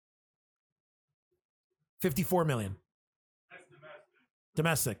 54 million.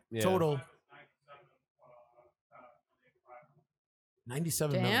 Domestic. Yeah. Total.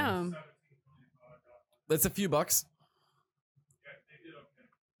 97 million. Damn. That's a few bucks.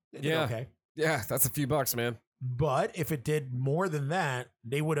 They did Yeah. Okay. Yeah, that's a few bucks, man. But if it did more than that,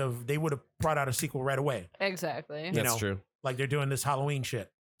 they would have brought out a sequel right away. Exactly. You That's know, true. Like they're doing this Halloween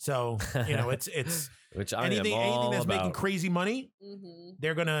shit. So, it's Which I anything am all that's making about. crazy money, Mm-hmm.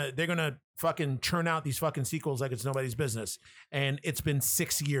 they're gonna fucking churn out these fucking sequels like it's nobody's business. And it's been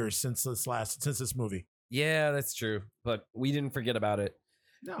 6 years since this movie. Yeah, that's true. But we didn't forget about it.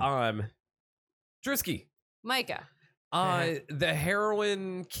 No. Drisky. Micah. The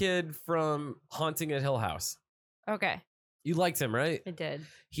heroin kid from Haunting at Hill House. Okay. You liked him, right? I did.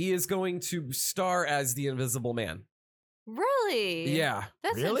 He is going to star as the Invisible Man. Really? Yeah.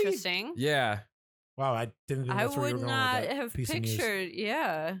 That's Really? interesting. Yeah. Wow, I didn't think I that's where you would were going not with that have piece of news. pictured.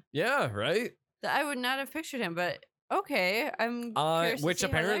 Yeah. Yeah, right? I would not have pictured him, but okay. I'm curious to Which see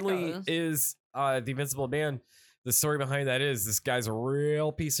how that apparently goes. is the Invincible Man. The story behind that is this guy's a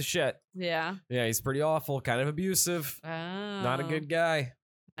real piece of shit. Yeah. Yeah, he's pretty awful, kind of abusive. Oh, Not a good guy.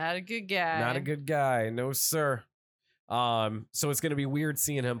 Not a good guy. Not a good guy. No, sir. So it's going to be weird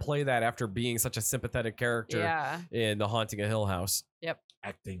seeing him play that after being such a sympathetic character Yeah. in The Haunting of Hill House.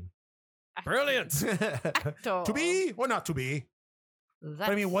 Acting. Brilliant. To be or not to be? But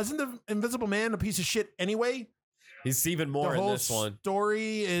I mean, wasn't the Invisible Man a piece of shit anyway? He's even more The in whole this one.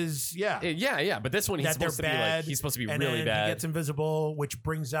 story is Yeah, but this one he's That they're supposed to be bad, like he's supposed to be and really then bad. he gets invisible, which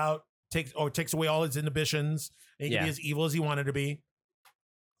takes away all his inhibitions, and he can Yeah. be as evil as he wanted to be.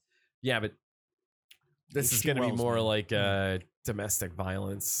 Yeah, but this is H.G. going to be Wells, more man. like domestic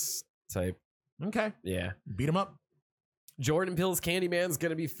violence type. Okay, Yeah. beat him up. Jordan Peele's Candyman's going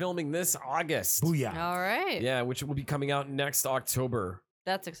to be filming this August. Booyah! All right. Yeah, which will be coming out next October.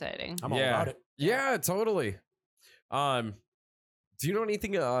 That's exciting. I'm all Yeah. about it. Yeah, totally. Do you know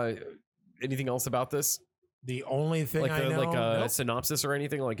anything else about this? The only thing Like I know, like a nope. synopsis or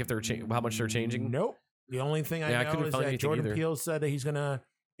anything? Like if they're how much they're changing? Nope. The only thing I Yeah, I know couldn't is find that anything Jordan either. Peele said that he's gonna.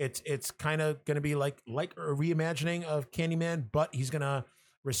 It's kind of gonna be like a reimagining of Candyman, but he's gonna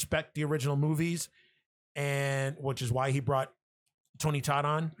respect the original movies, and which is why he brought Tony Todd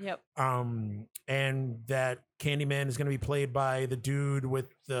on. Yep. And that Candyman is gonna be played by the dude with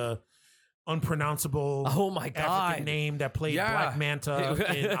the unpronounceable Oh my African god. name that played Yeah. Black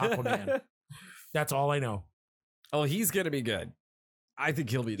Manta in Aquaman. That's all I know. Oh, he's gonna be good. I think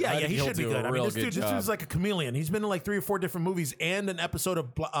he'll be. Yeah, I yeah, think he he'll should be do good. A I mean, real this good dude, this job. dude's like a chameleon. He's been in like 3 or 4 different movies and an episode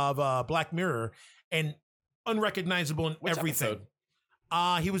of Black Mirror, and unrecognizable in Which everything.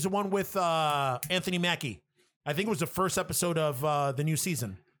 episode? He was the one with Anthony Mackie. I think it was the first episode of the new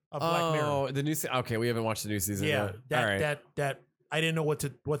season of Black Mirror. Oh, the new. Okay, we haven't watched the new season. Yeah, yet. All right. that I didn't know what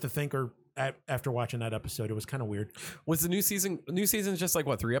to think or after watching that episode. It was kind of weird. Was the new season? New season's just like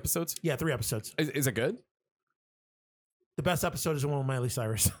what, 3 episodes? Yeah, 3 episodes. Is it good? The best episode is the one with Miley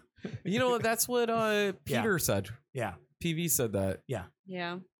Cyrus. You know, that's what Peter said. Yeah. PV said that.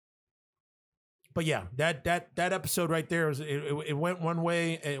 Yeah. But yeah, that episode right there was it went one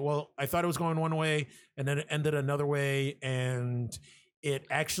way. Well, I thought it was going one way, and then it ended another way, and it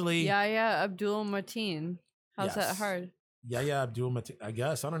actually Yeah. Abdul Mateen. How's that Yes. hard? Yeah, Abdul Mateen. I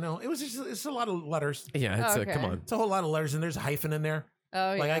guess I don't know. It was just it's a lot of letters. Yeah, it's Okay. come on. It's a whole lot of letters, and there's a hyphen in there.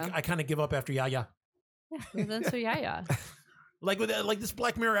 Oh Like yeah. I kind of give up after yeah. Well, then so yeah. Like with like this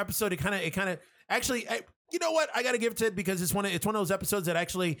Black Mirror episode, it kind of actually. You know what? I got to give it to it because it's one of those episodes that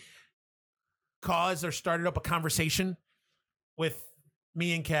actually caused or started up a conversation with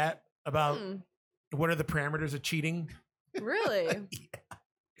me and Kat about what are the parameters of cheating. Really?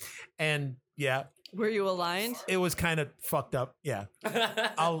 And yeah, Were you aligned? it was kind of fucked up. Yeah,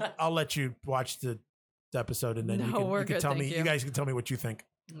 I'll let you watch the episode and then No, you can, we're you can good, tell thank me. you. You guys can tell me what you think.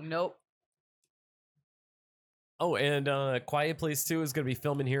 Nope. Oh, and Quiet Place 2 is going to be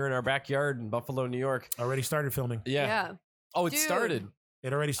filming here in our backyard in Buffalo, New York. Already started filming. Yeah. Oh, it Dude. started.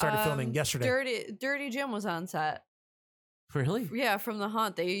 It already started filming yesterday. Dirty Jim was on set. Really? Yeah, from The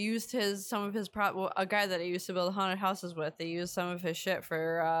Haunt. They used some of his a guy that I used to build haunted houses with. They used some of his shit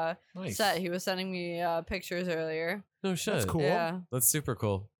for Nice. set. He was sending me pictures earlier. No shit. That's cool. Yeah, That's super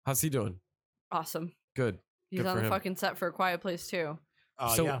cool. How's he doing? awesome. Good. He's Good on for the him. fucking set for A Quiet Place too.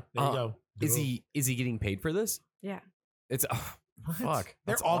 So, Yeah, there you go. Is he getting paid for this? Yeah, It's What? fuck.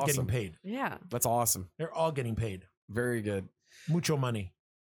 They're That's all awesome. getting paid. yeah. That's awesome. They're all getting paid. Very good. Mucho money.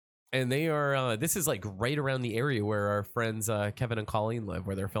 And they are. This is like right around the area where our friends Kevin and Colleen live,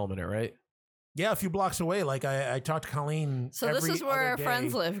 where they're filming it, right? Yeah, a few blocks away. Like I talked to Colleen. So this every is where other our day.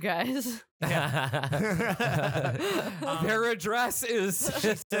 friends live, guys. Their address is.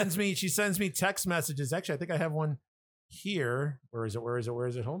 She sends me text messages. Actually, I think I have one here. Where is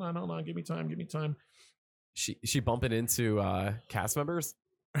it? Hold on. Give me time. she bumping into cast members.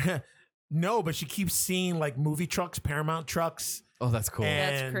 No, but she keeps seeing like movie trucks, Paramount trucks. Oh, that's cool.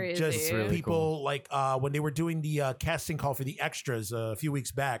 That's And crazy. just That's really people like when they were doing the casting call for the extras a few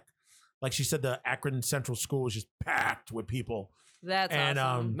weeks back. Like she said, the Akron Central School was just packed with people. That's And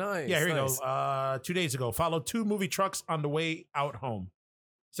awesome. Nice. yeah, here nice. you go. 2 days ago, followed 2 movie trucks on the way out home.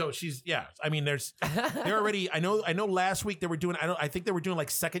 So she's I mean, they're already. I know. Last week they were doing. I think they were doing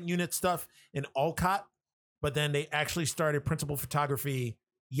like second unit stuff in Olcott, but then they actually started principal photography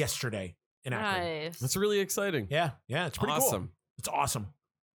yesterday in Akron. Nice. That's really exciting. Yeah, it's pretty cool. Awesome. It's awesome.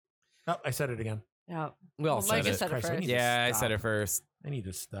 Oh, I said it again. Yeah. We all Well, said Micah it. said it Christ, I first. need to Yeah, I stop. said it first. I need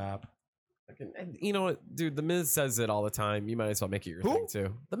to stop. You know what, dude? The Miz says it all the time. You might as well make it your Who? thing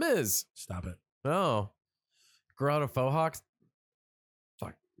too. The Miz. Stop it. Oh, grow out a faux hawks.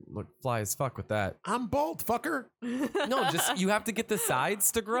 Fuck, look fly as fuck with that. I'm bald, fucker. No, just you have to get the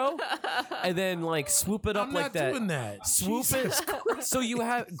sides to grow, and then like swoop it up I'm like not that. doing that. Swoop Jesus it. So you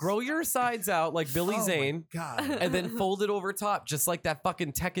have grow your sides out like Billy Oh my Zane, God. and then fold it over top, just like that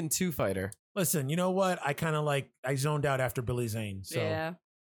fucking Tekken 2 fighter. Listen, you know what? I kind of I zoned out after Billy Zane. So, Yeah.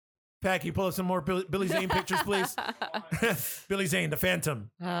 Pat, can you pull up some more Billy Zane pictures, please? Billy Zane, the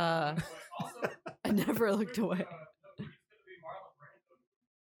Phantom. I never looked away.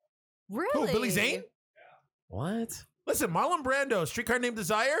 Really? Who, Billy Zane? What? Listen, Marlon Brando, Streetcar Named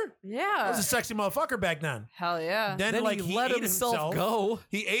Desire. That Yeah. was a sexy motherfucker back then. Hell yeah. Then, like he let ate himself go.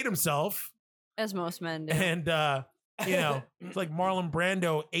 He ate himself, As most men do. and it's like Marlon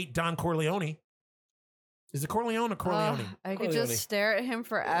Brando ate Don Corleone. Is it Corleone or Corleone? I could Corleone. just stare at him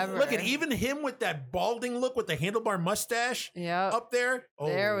forever. Look at even him with that balding look with the handlebar mustache Yep. up there. Oh,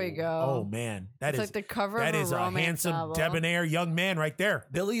 There we go. Oh man, It's like the cover that of is a a romance handsome, novel. debonair young man right there.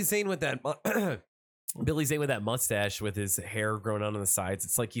 Billy Zane with that. Billy Zane with that mustache with his hair growing out on the sides.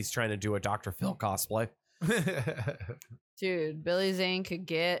 It's like he's trying to do a Dr. Phil cosplay. Dude, Billy Zane could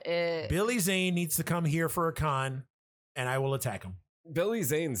get it. Billy Zane needs to come here for a con, and I will attack him. Billy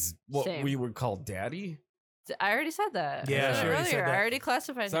Zane's what Same. we would call daddy. I already said that. Yeah, I said she it already said earlier. that. I already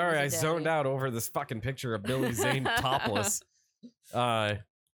classified him Sorry, I as a zoned daddy. out over this fucking picture of Billy Zane topless.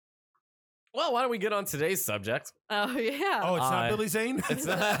 Well, why don't we get on today's subject? Oh, yeah. Oh, it's not Billy Zane. It's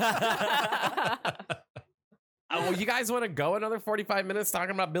well, you guys want to go another 45 minutes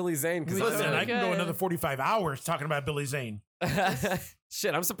talking about Billy Zane? Because Listen, I can go Good. another 45 hours talking about Billy Zane.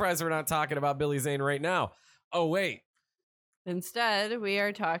 shit, I'm surprised we're not talking about Billy Zane right now. Oh wait, Instead, we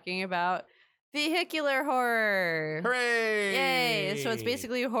are talking about vehicular horror. Hooray! Yay. So it's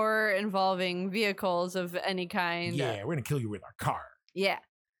basically horror involving vehicles of any kind. Yeah, we're gonna kill you with our car. Yeah.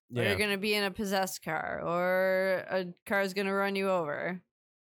 Or yeah. you're going to be in a possessed car, or a car is going to run you over.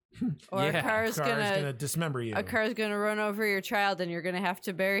 Or Yeah. a car's gonna dismember you. a car's gonna run over your child, and you're gonna have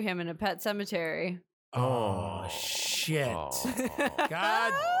to bury him in a pet cemetery. Oh, shit. Oh.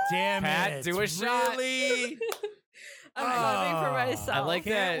 God damn Pat, it. do a shot. Really? I'm clapping for Oh. myself. I like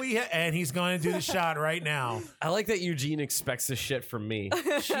Can't that. we and he's going to do the shot right now. I like that Eugene expects this shit from me.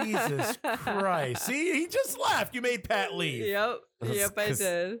 Jesus Christ. See, he just left. You made Pat leave. Yep. That's Yep, I 'cause-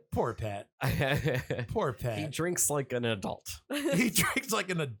 did. Poor Pat. Poor He Pat. drinks like an adult. He drinks like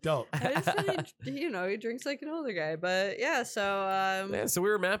an adult. I just said he drinks like an older guy. But yeah, so Yeah, so we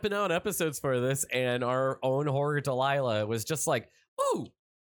were mapping out episodes for this, and our own horror Delilah was just like, "Ooh,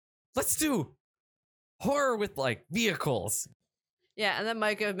 let's do horror with like vehicles." yeah, and then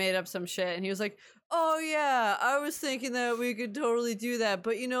Micah made up some shit, and he was like, "Oh yeah, I was thinking that we could totally do that,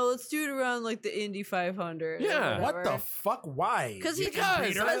 but let's do it around like the Indy 500." or Yeah. What the fuck? Why? 'Cause he You does.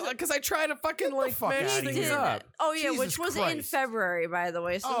 Peter? Because I try to fucking the like fuck match outta things here. up. Oh yeah, Jesus which was in Christ. February, by the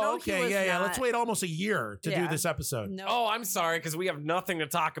way. So Oh, no, okay. he was Yeah. not. Let's wait almost a year to do Yeah. this episode. No. Oh, I'm sorry, because we have nothing to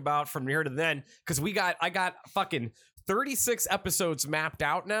talk about from here to then. Because I got fucking 36 episodes mapped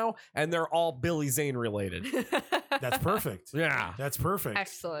out now, and they're all Billy Zane related. That's perfect. Yeah. That's perfect.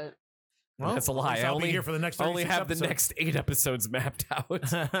 Excellent. Well, That's a lie. at least I I'll be only- here for the next. I only 36 have the episodes. next 8 episodes mapped out.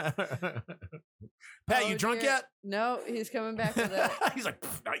 Pat, Oh, you drunk dear. yet? No, he's coming back with it. He's like,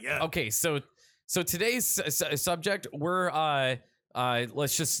 "Pff, not yet. Okay, so today's subject, we're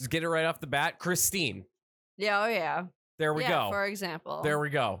let's just get it right off the bat. Christine. Yeah, oh yeah. There we go. For example. There we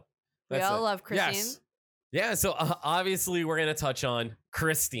go. We That's all it. love Christine. Yes. Yeah, so obviously we're gonna touch on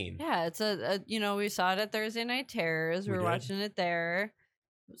Christine. Yeah, it's a we saw it at Thursday Night Terrors. We We were did. watching it there.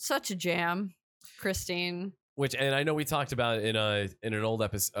 Such a jam. Christine. Which, and I know we talked about it in an old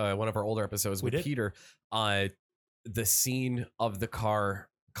episode, one of our older episodes We with did. Peter. The scene of the car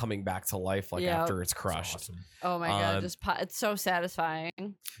coming back to life, like Yep. after it's It's crushed. awesome. Oh my god, Um, it's so satisfying.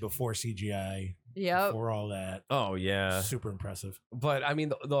 Before CGI, Yep. before all that. Oh yeah, Super impressive. but I mean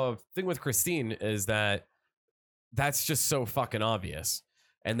the thing with Christine is that that's just so fucking obvious,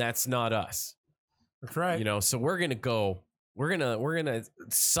 and that's not us. That's right. You know, so we're gonna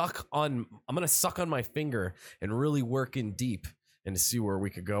suck on. I'm gonna suck on my finger and really work in deep and see where we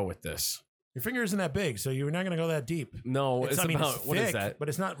could go with this. Your finger isn't that big, so you're not going to go that deep. No, it's I mean, about it's what is thick, that? But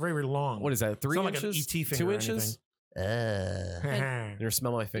it's not very long. What is that? 3 not like an inches? ET finger 2 or inches? anything. You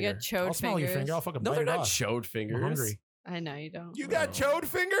smell my You finger. got chode I'll smell your fingers. finger. I'll fucking No, bite they're it not off. chode fingers. I'm hungry. I know you don't. You got chode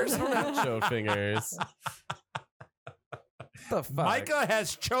fingers? I don't have chode fingers. The fuck? Micah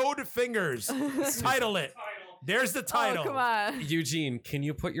has chode fingers. Title it. There's the title. Oh, come on. Eugene, can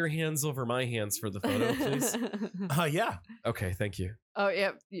you put your hands over my hands for the photo, please? Yeah. Okay, thank you. Oh,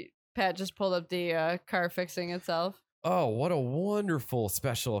 yep. Pat just pulled up the car fixing itself. Oh, what a wonderful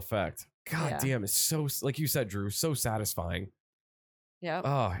special effect. God Yeah. damn, it's so, like you said, Drew, so satisfying. Yep.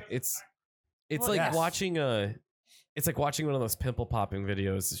 Oh, it's Well, like yes. watching it's like watching one of those pimple popping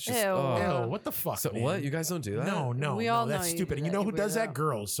videos. It's just Ew. oh. Ew, what the fuck, So man? what? You guys don't do that? No, We no, all know that's you stupid. do And you that, know you who does weirdo. that?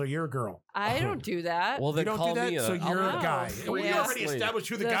 Girls. So you're a girl. I don't do that. Well, then You don't call do that, me so a, you're a no. guy. We Yeah. already established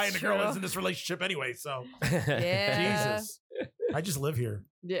who the guy and That's the girl true. is in this relationship anyway, so. Yeah. Jesus. I just live here.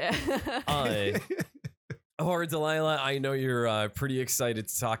 Yeah. Horror Delilah, I know you're pretty excited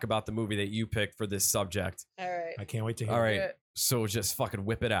to talk about the movie that you picked for this subject. All right. I can't wait to hear All it. right. Good. So just fucking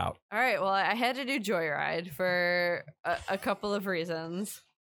whip it out. All right. Well, I had to do Joyride for a couple of reasons.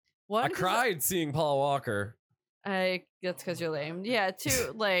 One, I 'cause cried seeing Paul Walker. that's because you're lame. Yeah.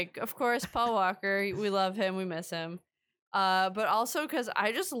 Two, like, of course, Paul Walker. We love him. We miss him. But also because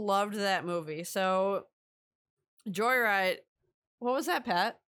I just loved that movie. So, Joyride. What was that,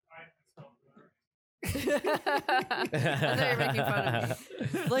 Pat? I thought you were making fun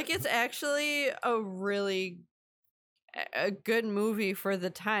of me. Like, it's actually a really a good movie for the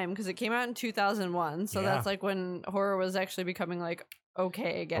time because it came out in 2001. So Yeah. that's like when horror was actually becoming like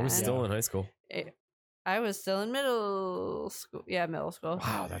okay again. I was still in high school. I was still in middle school. Yeah, middle school.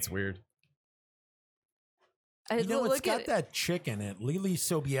 Wow, that's weird. You know, it's look got at that chick in it, Lily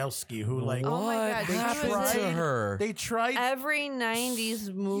Sobielski, who like Oh my what God, she happened was to in- her? they tried. every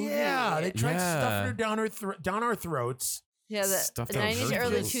 90s movie. Yeah, they tried Yeah. stuffing her down our throats. Yeah, the Stuff down 90s, her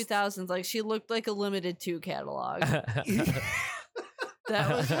early throat. 2000s. Like, she looked like a limited 2 catalog.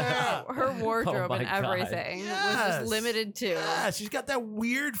 That was her wardrobe my and God. everything. Was Yes. just limited to. Yeah, she's got that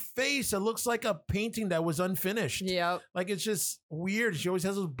weird face. It looks like a painting that was unfinished. Yep. Like it's just weird. She always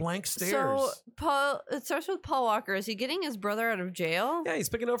has those blank stares. So it starts with Paul Walker. Is he getting his brother out of jail? Yeah, he's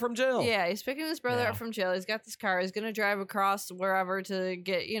picking up from jail. Yeah, he's picking his brother Yeah. up from jail. He's got this car. He's gonna drive across wherever to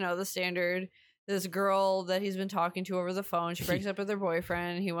get, the standard. This girl that he's been talking to over the phone. She breaks up with her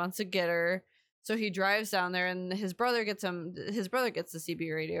boyfriend. He wants to get her. So he drives down there, and his brother gets the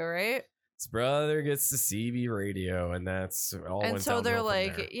CB radio, right? His brother gets the CB radio, and that's all. And went so they're downhill from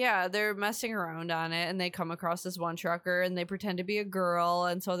like, there. yeah, they're messing around on it, and they come across this one trucker, and they pretend to be a girl,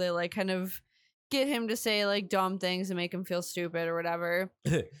 and so they like kind of get him to say like dumb things and make him feel stupid or whatever.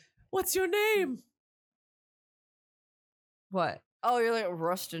 What's your name? What? Oh, you're like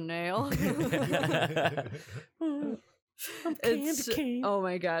Rustin Nail. Oh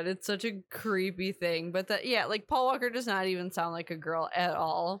my god, it's such a creepy thing. But that, yeah, like Paul Walker does not even sound like a girl at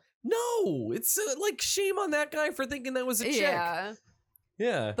all. No, it's like shame on that guy for thinking that was a chick.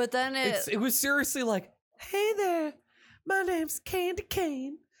 Yeah. But then it was seriously like, hey there, my name's Candy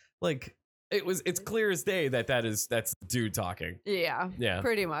Cane. Like it's clear as day that's the dude talking. Yeah,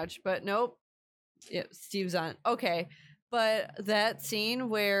 pretty much. But nope. Yep, Steve Zahn. Okay. But that scene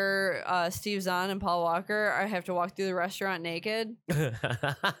where Steve Zahn and Paul Walker have to walk through the restaurant naked,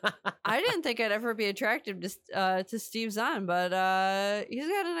 I didn't think I'd ever be attracted to Steve Zahn, but he's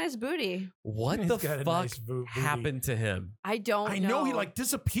got a nice booty. What the fuck happened to him? I don't know. I know he like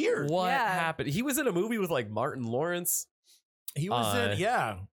disappeared. What happened? He was in a movie with like Martin Lawrence. He was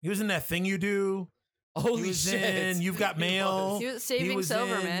he was in That Thing You Do. Holy shit! You've Got Mail. He was Saving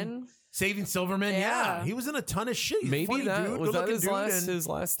Silverman. Saving Silverman, yeah. He was in a ton of shit. He's Maybe funny that dude, was that dude, his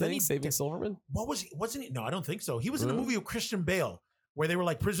last thing, Saving Silverman? What was he? Wasn't he? No, I don't think so. He was in a movie with Christian Bale where they were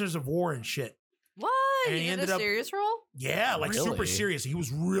like prisoners of war and shit. What? And he ended a serious role? Yeah, like super serious. He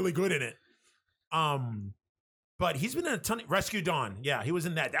was really good in it. But he's been in a ton of Rescue Dawn. Yeah, he was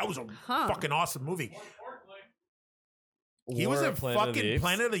in that. That was a fucking awesome movie. He was in fucking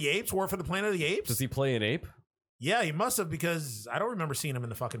Planet of the Apes. War for the Planet of the Apes. Does he play an ape? Yeah, he must have, because I don't remember seeing him in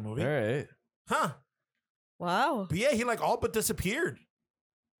the fucking movie. All right. Huh. Wow. But yeah, he like all but disappeared.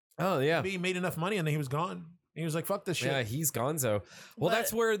 Oh yeah. Maybe he made enough money and then he was gone. He was like, "Fuck this shit." Yeah, he's gonzo. Well,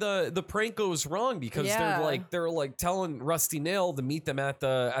 that's where the prank goes wrong, because they're like telling Rusty Nail to meet them at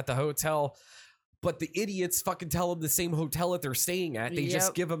the hotel, but the idiots fucking tell him the same hotel that they're staying at. They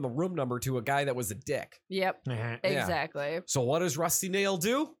just give him a room number to a guy that was a dick. Yep. Exactly. So what does Rusty Nail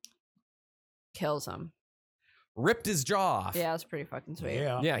do? Kills him. Ripped his jaw off. Yeah, it's pretty fucking sweet.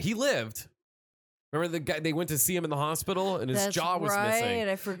 Yeah, he lived. Remember the guy? They went to see him in the hospital, and his jaw was missing.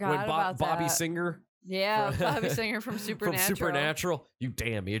 I forgot about Bobby that. Singer. Yeah, Bobby Singer from Supernatural. From Supernatural. You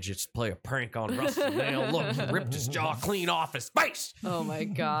damn idiots play a prank on Rusty Nail. Look, he ripped his jaw clean off his face. Oh my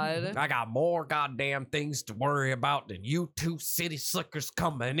god. I got more goddamn things to worry about than you two city slickers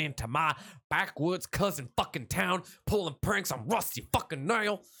coming into my backwoods cousin fucking town pulling pranks on Rusty fucking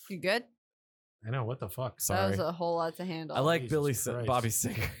Nail. You good? I know, what the fuck. Sorry. That was a whole lot to handle. I like Bobby Singer. Bobby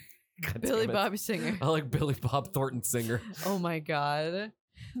Singer. I like Billy Bob Thornton Singer. Oh my god.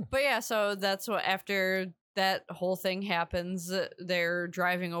 But yeah, so that's what, after that whole thing happens, they're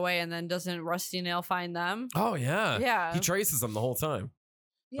driving away, and then doesn't Rusty Nail find them? Oh yeah. Yeah. He traces them the whole time.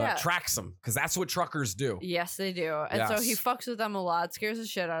 Yeah. Tracks them, because that's what truckers do. Yes, they do. And so he fucks with them a lot, scares the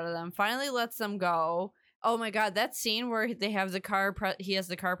shit out of them, finally lets them go. Oh my god, that scene where they have the car, he has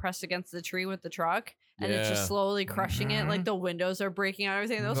the car pressed against the tree with the truck, and it's just slowly crushing it, like the windows are breaking out and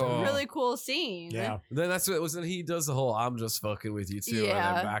everything. That was a really cool scene. Yeah. Then that's what it was. And he does the whole "I'm just fucking with you too,"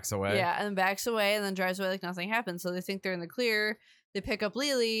 and then backs away. Yeah, and then backs away and then drives away like nothing happened. So they think they're in the clear. They pick up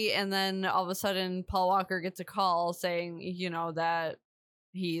Lily, and then all of a sudden Paul Walker gets a call saying, that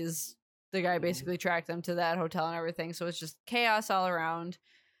he's the guy basically tracked them to that hotel and everything. So it's just chaos all around.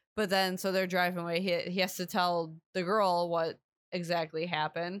 But then, so they're driving away. He has to tell the girl what exactly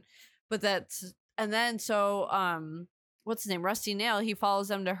happened. But what's his name? Rusty Nail. He follows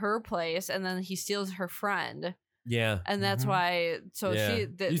them to her place, and then he steals her friend. Yeah. And that's why. So you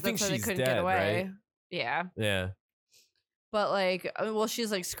that's think why they she's couldn't dead, get away. right? Yeah. Yeah. But like, well,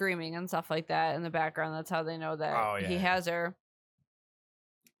 she's like screaming and stuff like that in the background. That's how they know that he has her.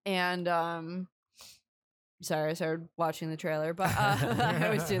 And sorry, I started watching the trailer, but I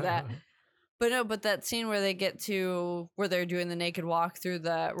always do that. But that scene where they get to where they're doing the naked walk through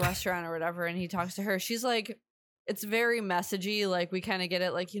the restaurant or whatever, and he talks to her, she's like, it's very messagey. Like, we kind of get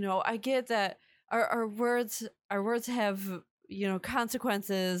it. Like, I get that our words have,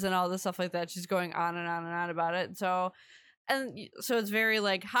 consequences and all this stuff like that. She's going on and on and on about it. So it's very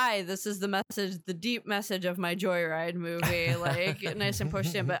like, hi, this is the message, the deep message of my Joyride movie, like nice and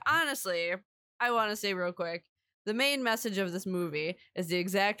pushed in. But honestly, I want to say real quick, the main message of this movie is the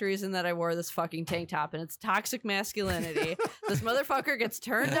exact reason that I wore this fucking tank top, and it's toxic masculinity. This motherfucker gets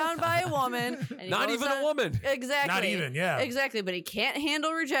turned down by a woman. And Not even a woman. Exactly. Not even, yeah. Exactly, but he can't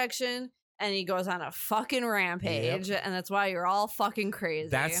handle rejection, and he goes on a fucking rampage, and that's why you're all fucking crazy.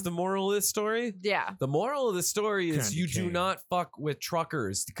 That's the moral of this story. Yeah. The moral of the story is Candy you do cane. not fuck with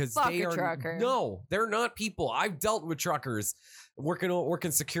truckers because Fuck they a are trucker. no, they're not people. I've dealt with truckers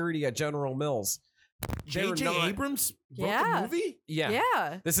working security at General Mills. They're J.J. not- Abrams wrote Yeah. the movie? Yeah.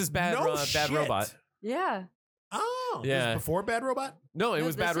 Yeah. This is bad No bad shit. robot. Yeah. Oh. Yeah. It was before Bad Robot? No, it No,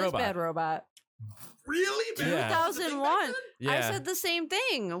 was this bad is robot. Bad Robot. Really? Bad Yeah. Robot was a thing back 2001. then? Yeah. I said the same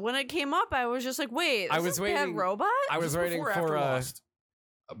thing when it came up. I was just like, "Wait, I this was is waiting- Bad Robot." I was Just waiting before or for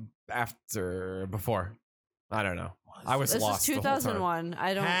after Lost? before. I don't know. I was This lost is the whole time. 2001.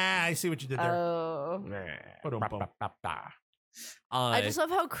 I don't. I see what you did there. Oh. I just love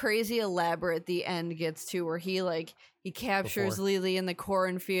how crazy elaborate the end gets to, where he captures Before. Lily in the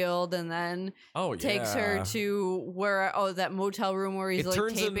cornfield and then takes her to that motel room where he's it like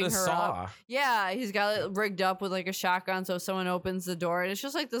turns taping into her Saw. up. Yeah, he's got it rigged up with like a shotgun, so if someone opens the door, and it's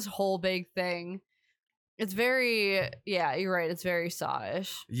just like this whole big thing. It's very, yeah, you're right. It's very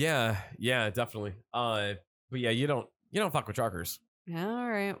Saw-ish. Yeah, definitely. But yeah, you don't fuck with truckers. Yeah, all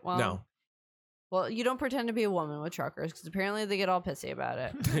right. Well, No. Well, you don't pretend to be a woman with truckers because apparently they get all pissy about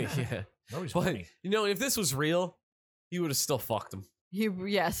it. Yeah. Always But funny. if this was real, he would have still fucked him.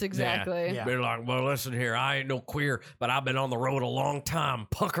 Yes, exactly. Yeah. Be like, well, listen here, I ain't no queer, but I've been on the road a long time.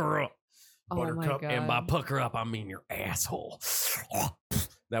 Pucker up. Oh my Buttercup, god. And by pucker up, I mean your asshole.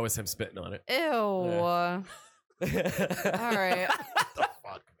 That was him spitting on it. Ew. Yeah. All right. What the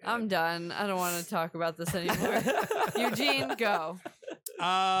fuck, man? I'm done. I don't want to talk about this anymore. Eugene, go.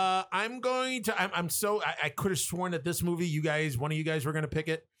 I'm going to. I'm so. I could have sworn that this movie, one of you guys were going to pick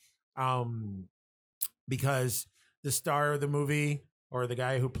it, because the star of the movie or the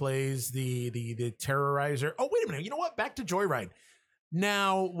guy who plays the terrorizer. Oh, wait a minute. You know what? Back to Joyride.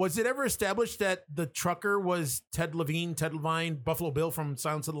 Now, was it ever established that the trucker was Ted Levine, Buffalo Bill from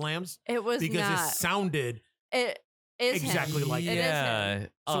Silence of the Lambs? It was Because not. it sounded. It is exactly him. like It is him.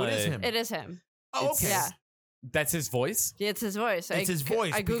 So it is him. It is him. Oh, It's- okay. Yeah. That's his voice? It's his voice. It's his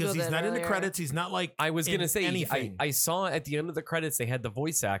voice I because Googled he's it not in the earlier. credits. He's not like. I was going to in say, anything. I saw at the end of the credits, they had the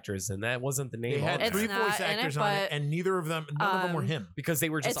voice actors, and that wasn't the name They had on It's three there. not voice in it, actors on it, but, and none of them were him. Because they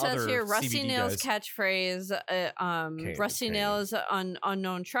were It just says other here Rusty CBD Nail's guys. catchphrase. Rusty Candy Nail is an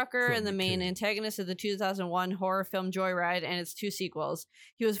unknown trucker and the Candy main cane. antagonist of the 2001 horror film Joyride and its two sequels.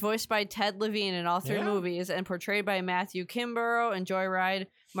 He was voiced by Ted Levine in all three Yeah. movies and portrayed by Matthew Kimbrough in Joyride,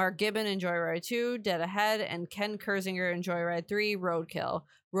 Mark Gibbon in Joyride 2, Dead Ahead, and Ken Kersinger in Joyride 3, Roadkill.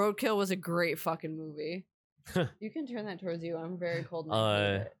 Roadkill was a great fucking movie. You can turn that towards you. I'm very cold. And I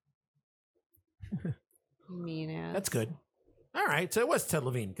hate it. Mean ass. That's good. All right, so it was Ted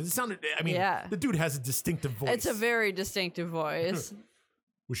Levine because it sounded. I mean, Yeah. the dude has a distinctive voice. It's a very distinctive voice.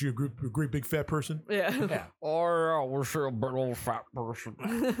 Was she a great big fat person? Yeah. Yeah. Oh, yeah, we're sure a big old fat person.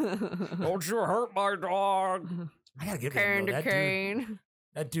 Don't you hurt my dog. I gotta give Cane it to that dude. cane.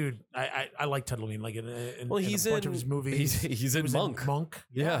 That dude, I like Ted Levine. Like in Well, in he's a bunch of in- his movies. he's He in was Monk. Monk.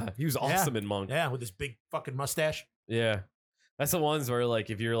 Yeah, he was awesome in Monk. Yeah, with his big fucking mustache. Yeah. That's the ones where, like,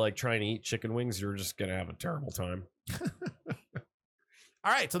 if you're, like, trying to eat chicken wings, you're just going to have a terrible time.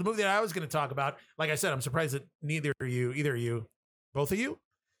 All right, so the movie that I was going to talk about, like I said, I'm surprised that either of you, both of you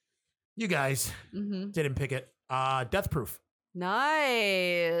guys Mm-hmm. didn't pick it. Death Proof.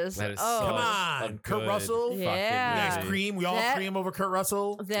 Nice. That is oh, Come such on, a Kurt good Russell. fucking Yeah. Nice movie. cream. We all That- cream over Kurt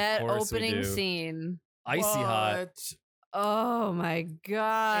Russell. that course we opening do. scene. Icy hot. What? Oh my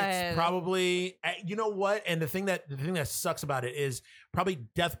god. It's probably you know what, and the thing that sucks about it is probably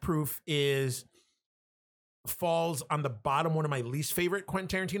Death Proof falls on the bottom one of my least favorite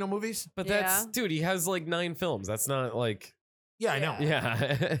Quentin Tarantino movies. But Yeah. that's, dude, he has, like, 9 films. That's not, like, Yeah, I know. yeah.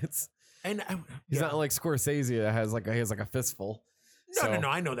 It's And He's yeah. not like Scorsese that has, like, he has, like, a fistful. No,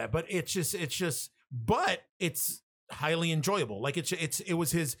 I know that, but it's just, but it's highly enjoyable. Like it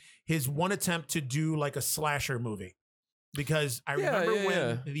was his one attempt to do like a slasher movie, because I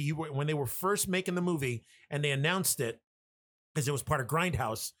remember when they were first making the movie and they announced it, because it was part of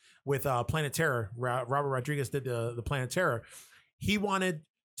Grindhouse with Planet Terror. Robert Rodriguez did the Planet Terror. He wanted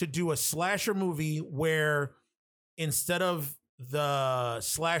to do a slasher movie where instead of the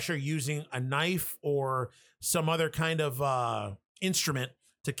slasher using a knife or some other kind of instrument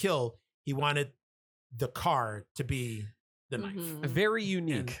to kill, he wanted the car to be the knife. Mhm. Very And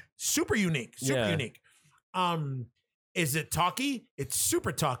unique. super unique. Yeah. Is it talky? It's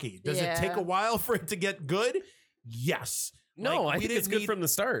super talky. Does it take Yeah. a while for it to get good? Yes. No, Like, I we think it's didn't good from the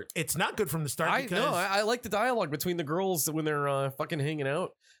start. It's not good from the start I because I like the dialogue between the girls when they're fucking hanging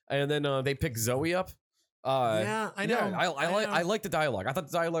out, and then they pick Zoe up. Yeah, I know. I like the dialogue. I thought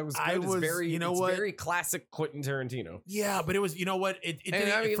the dialogue was good. It's very, you know it's what? very classic Quentin Tarantino. Yeah, but it was, you know what? It And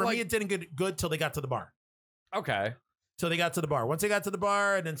didn't, I mean, for like- me, it didn't get good till they got to the bar. Okay. So they got to the bar. Once they got to the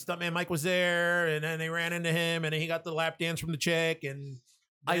bar, and then Stuntman Mike was there, and then they ran into him, and then he got the lap dance from the chick, and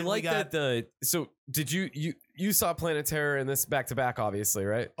I then we like got- that. So did you saw Planet Terror in this back to back? Obviously,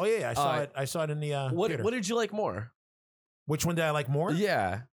 right? Oh yeah, I saw Uh, it. I saw it in the What theater. did you like more? Which one did I like more?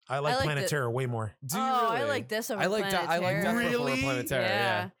 Yeah. I like liked Planet it. Terror way more. Do you I really? like this over I like Planet that. I like Terror. that Really? over Planet Terror.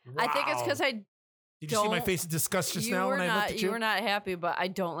 Yeah. I think it's because I Did you see my don't- face of disgust just you now were when I looked not at you were not happy, but I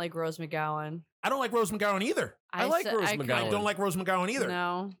don't like Rose McGowan. I don't like Rose McGowan either. I like Rose I McGowan. don't like Rose McGowan either.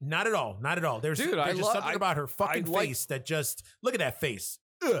 No, Not at all. Not at all. There's, Dude, there's I just lo- something I- about her fucking I like- face that just look at that face.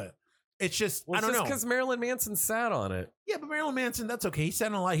 Ugh. It's just Well, I don't know. because Marilyn Manson sat on it. Yeah, but Marilyn Manson, that's okay. He sat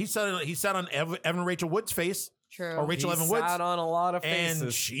on a lot. He sat on Evan Rachel Wood's face, true. or Rachel He Evan Wood's, sat on a lot of and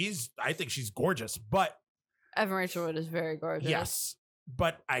faces. I think she's gorgeous. But Evan Rachel Wood is very gorgeous. yes,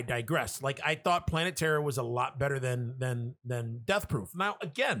 but I digress. Like I thought Planet Terror was a lot better than Death Proof. Now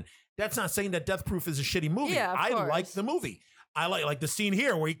again, that's not saying that Death Proof is a shitty movie. Yeah, of I course. like the movie. I like the scene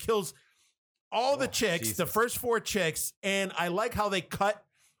here where he kills all the Oh, chicks, the Jesus. first 4 chicks, and I like how they cut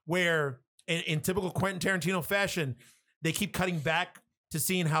where in typical Quentin Tarantino fashion, they keep cutting back to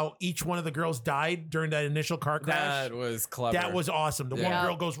seeing how each one of the girls died during that initial car crash. That was clever. That was awesome. The Yeah. one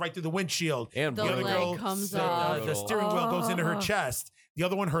girl goes right through the windshield. and The The other leg girl, comes the, off. the steering wheel goes into her Oh. chest. The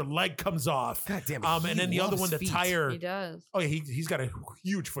other one, her leg comes off. God damn it. And then the other one, the tire. He does. Oh yeah, he's got a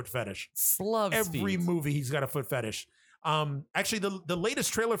huge foot fetish. Loves Every feet. movie, he's got a foot fetish. Actually, the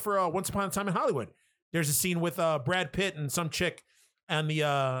latest trailer for Once Upon a Time in Hollywood, there's a scene with Brad Pitt and some chick on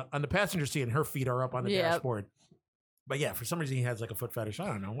the passenger seat, and her feet are up on the Yep. dashboard. But yeah, for some reason he has like a foot fetish. I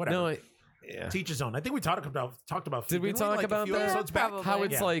don't know. Whatever. No, yeah. Teach his own. I think we talked about feet, Did we didn't talk like, about a few that? episodes back? Probably. How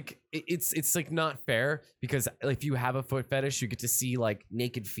it's Yeah. like it's like not fair because if you have a foot fetish, you get to see like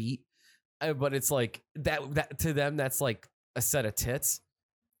naked feet, but it's like that to them that's like a set of tits.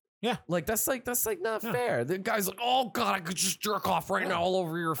 Yeah. like that's not Yeah. fair. The guy's like, oh god, I could just jerk off right Yeah. now all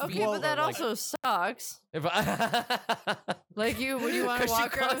over your feet. Okay, but that Like, also sucks. if I, Like when you want to because you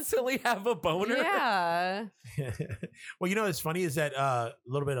walk around. constantly have a boner. Yeah. Well, you know what's funny is that a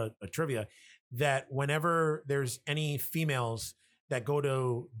little bit of trivia that whenever there's any females that go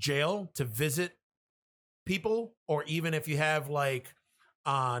to jail to visit people, or even if you have like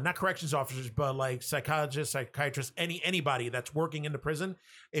not corrections officers, but like psychologists, psychiatrists, anybody that's working in the prison,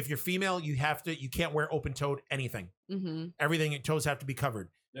 if you're female, you can't wear open-toed anything. Mm-hmm. Everything, your toes have to be covered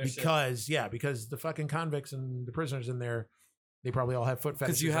because the fucking convicts and the prisoners in there, they probably all have foot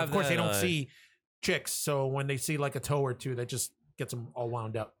fetishes. you have of course, they that, don't see chicks, so when they see like a toe or two, that just gets them all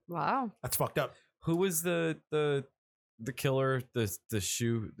wound up. Wow. That's fucked up. Who was the killer? The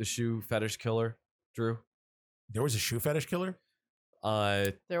shoe fetish killer? Drew. There was a shoe fetish killer.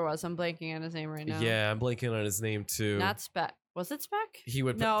 There was. I'm blanking on his name right now. Yeah, I'm blanking on his name too. Not Spec. Was it Spec? He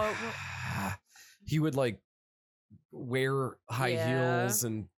would No, he would like wear high Yeah. heels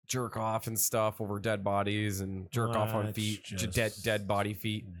and jerk off and stuff over dead bodies and jerk off on That's feet, just dead body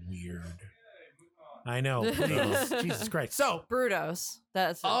feet. Weird. I know. Please. Jesus Christ. So Brutos.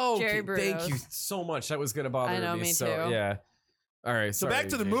 That's it. Oh, Jerry okay, Brutos. thank you so much. That was gonna bother I know, me. me So too. yeah. All right. so sorry, back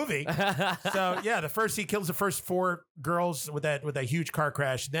to the Jake. movie. So yeah, he kills the first 4 girls with that huge car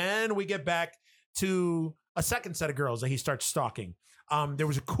crash. Then we get back to a second set of girls that he starts stalking. There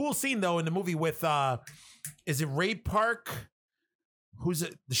was a cool scene though in the movie with is it Ray Park? Who's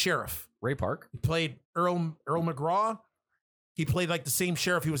it? The sheriff. Ray Park. He played Earl McGraw. He played like the same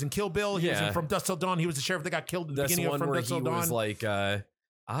sheriff. He was in Kill Bill. He was in Yeah. From Dusk Till Dawn. He was the sheriff that got killed at the That's the beginning of one From where Dusk he Till Dawn. was like,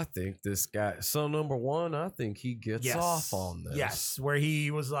 I think this guy, so number one, I think he gets off on this. Yes, where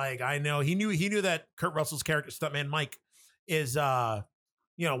he was like, I know. He knew that Kurt Russell's character, Stuntman Mike, is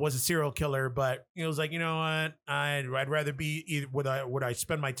was a serial killer, but he was like, you know what? I'd rather be either would I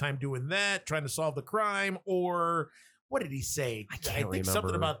spend my time doing that, trying to solve the crime, or what did he say? I can't think something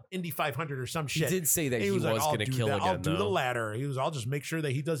remember. about Indy 500 or some He shit. did say that he was like, going to kill that. again. I'll do the though. latter. I'll just make sure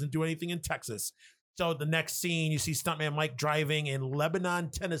that he doesn't do anything in Texas. So the next scene, you see Stuntman Mike driving in Lebanon,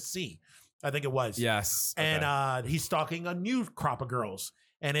 Tennessee. I think it was. Yes. And he's stalking a new crop of girls.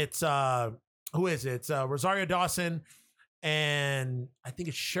 And it's who is it? It's Rosario Dawson, and I think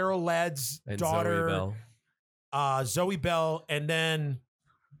it's Cheryl Ladd's and daughter, Zoe Bell. Zoe Bell, and then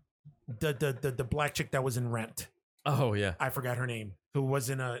the black chick that was in Rent. Oh yeah. I forgot her name. Who was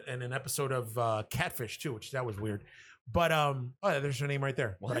in an episode of Catfish too, which that was weird. But there's her name right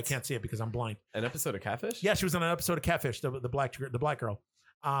there. But I What? can't see it because I'm blind. An episode of Catfish? Yeah, she was on an episode of Catfish, the black girl,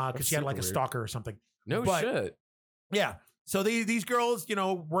 because That's she had like super a weird. stalker or something. No but- shit. Yeah. So these girls,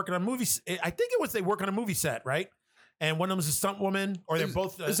 working on movies. I think it was they work on a movie set, right? And one of them is a stunt woman, or they're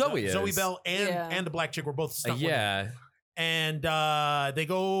both Zoe Bell and the black chick were both stunt women. And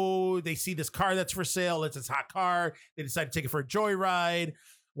they see this car that's for sale. It's this hot car. They decide to take it for a joyride.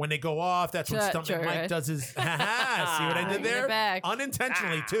 When they go off, that's when Stuntman Mike does his. See what I did there?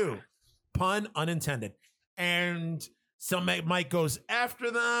 Unintentionally too. Pun unintended. And Stuntman Mike goes after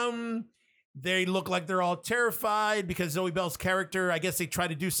them. They look like they're all terrified because Zoe Bell's character, I guess they try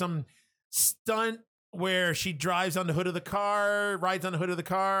to do some stunt where she drives on the hood of the car, rides on the hood of the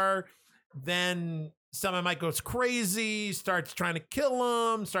car. Then Stuntman Mike goes crazy, starts trying to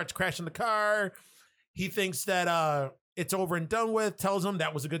kill him, starts crashing the car. He thinks that it's over and done with, tells him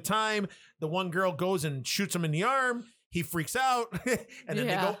that was a good time. The one girl goes and shoots him in the arm. He freaks out, and then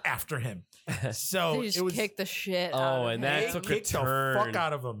they go after him. So it was kick the shit. And that took a turn. The fuck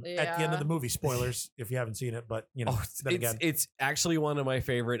out of him at the end of the movie. Spoilers if you haven't seen it, but it's actually one of my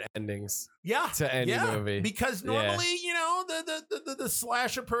favorite endings. To end a movie because normally the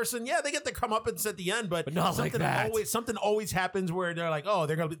slasher person, they get the comeuppance at the end, but not something like that. Something always happens where they're like, oh,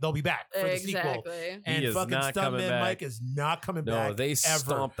 they'll be back for the sequel. And fucking Stuntman Mike is not coming back. No, they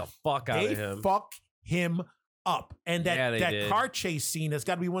stomped the fuck out of him. They fuck him up. And that car chase scene has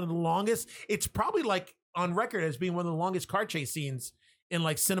got to be one of the longest. It's probably like on record as being one of the longest car chase scenes in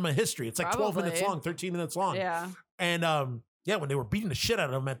like cinema history. It's like 12 minutes long, 13 minutes long. Yeah. And when they were beating the shit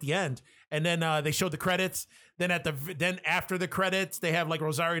out of him at the end, and then they showed the credits. Then after the credits, they have like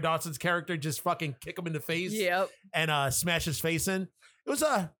Rosario Dawson's character just fucking kick him in the face. Yep. And smash his face in. It was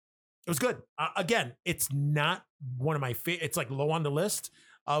good. Again, it's not one of my favorite. It's like low on the list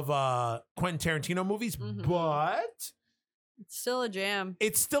of Quentin Tarantino movies, but it's still a jam.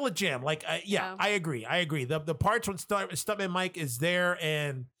 It's still a jam. Like, I agree. The parts when Stuntman Mike is there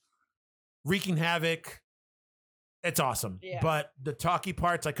and wreaking havoc, it's awesome. Yeah. But the talky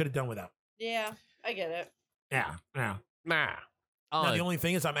parts, I could have done without. Yeah, I get it. Yeah. Nah. Now, the only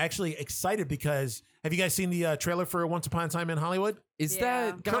thing is I'm actually excited because have you guys seen the trailer for Once Upon a Time in Hollywood? Is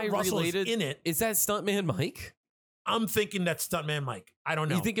that guy Kurt Russell related? in it. Is that Stuntman Mike? I'm thinking that's Stuntman Mike. I don't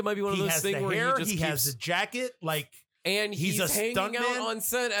know. You think it might be one of those things where he has the jacket, like, and he's a hanging stuntman out on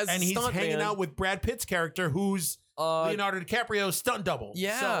set as and a he's stuntman. hanging out with Brad Pitt's character, who's Leonardo DiCaprio's stunt double.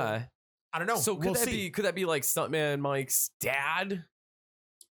 Yeah. So, I don't know. So could that be like Stuntman Mike's dad?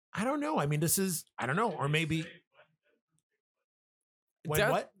 I don't know. I mean, I don't know, or maybe.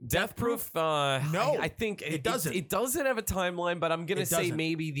 What? Death Proof? No, I think it doesn't. It doesn't have a timeline, but I'm gonna say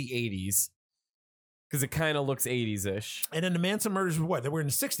maybe the 80s. Because it kind of looks 80s-ish. And then the Manson murders were what? They were in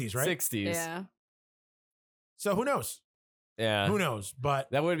the 60s, right? 60s. Yeah. So who knows? Yeah. Who knows?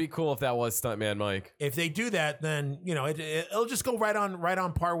 But that would be cool if that was Stuntman Mike. If they do that, then, it'll just go right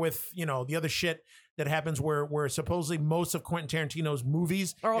on par with, the other shit that happens where supposedly most of Quentin Tarantino's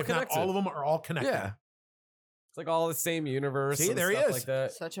movies, are all if connected. not all of them, are all connected. Yeah. It's like all the same universe. See, there he stuff is. Like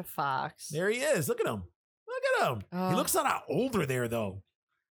that. Such a fox. There he is. Look at him. He looks a lot older there, though,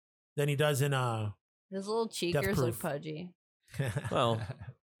 than he does in his little cheekers look pudgy. Well,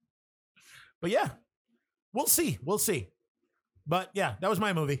 but yeah, we'll see. But yeah, that was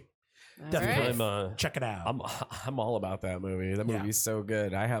my movie. Definitely check it out. I'm all about that movie. That movie's so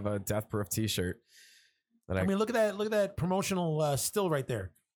good. I have a Death Proof T-shirt. I mean, look at that promotional still right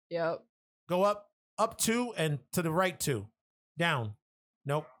there. Yep. Go up 2 and to the right 2, down.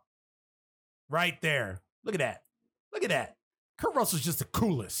 Nope. Right there. Look at that. Kurt Russell's just the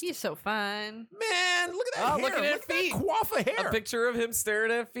coolest. He's so fun. Man, look at that hair. Look at that feet. That coif of hair. A picture of him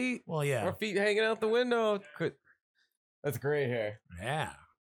staring at feet. Well, yeah. Or feet hanging out the window. That's great hair. Yeah.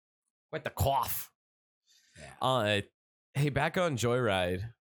 With the coif. Yeah. Hey, back on Joyride.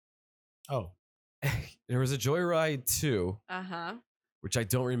 Oh. There was a Joyride 2. Uh-huh. Which I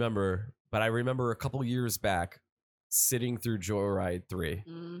don't remember, but I remember a couple years back sitting through Joyride 3.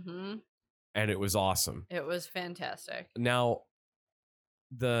 Mm-hmm. And it was awesome. It was fantastic. Now,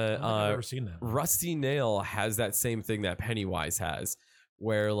 I've never seen that. Rusty Nail has that same thing that Pennywise has,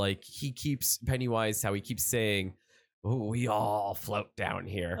 where like Pennywise keeps saying, "Oh, we all float down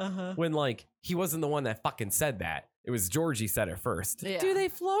here," when like he wasn't the one that fucking said that. It was Georgie said it first. Yeah. Do they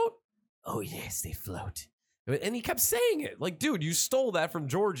float? Oh yes, they float. And he kept saying it. Like, dude, you stole that from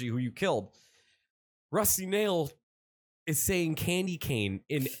Georgie, who you killed. Rusty Nail is saying candy cane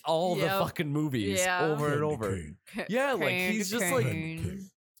in all the fucking movies over and over. Yeah, like he's just like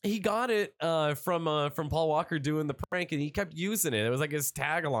he got it from Paul Walker doing the prank, and he kept using it. It was like his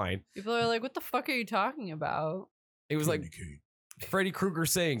tagline. People are like, "What the fuck are you talking about?" It was like Freddy Krueger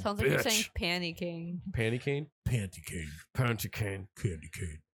saying, "Sounds like you're saying panty cane." Panty cane. Panty cane. Panty cane. Candy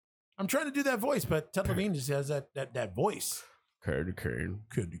cane. I'm trying to do that voice, but Ted Levine just has that voice. Candy cane.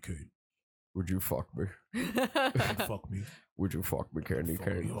 Candy cane. Would you fuck me? Fuck me. Would you fuck me, Candy Fuck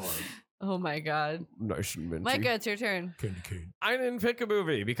me cane? hard. Oh my god. Nice and minty. Micah, it's your turn. Candy cane. I didn't pick a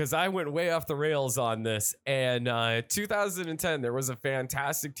movie because I went way off the rails on this. And 2010, there was a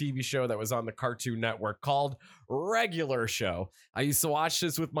fantastic TV show that was on the Cartoon Network called Regular Show. I used to watch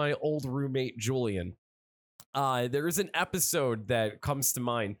this with my old roommate, Julian. There is an episode that comes to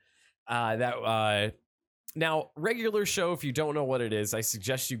mind now, Regular Show, if you don't know what it is, I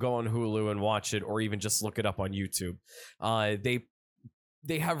suggest you go on Hulu and watch it, or even just look it up on YouTube.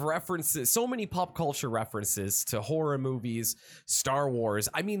 They have references, so many pop culture references to horror movies, Star Wars.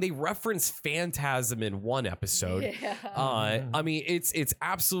 I mean, they reference Phantasm in one episode. Yeah. I mean, it's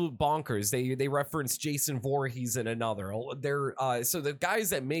absolute bonkers. They reference Jason Voorhees in another. They're so the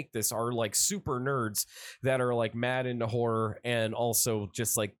guys that make this are like super nerds that are like mad into horror and also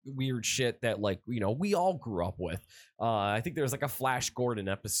just like weird shit that like, you know, we all grew up with. I think there's like a Flash Gordon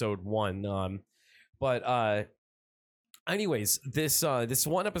episode 1. Anyways, this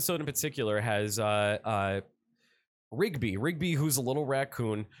one episode in particular has Rigby, who's a little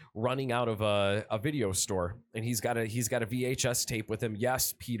raccoon running out of a video store, and he's got a VHS tape with him.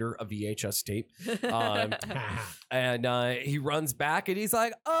 Yes, Peter, a VHS tape. And he runs back and he's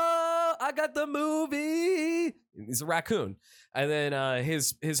like, "Oh, I got the movie." He's a raccoon, and then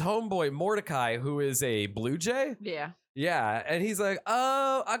his homeboy Mordecai, who is a blue jay. Yeah, and he's like,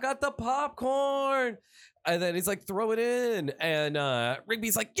 "Oh, I got the popcorn." And then he's like, "Throw it in." And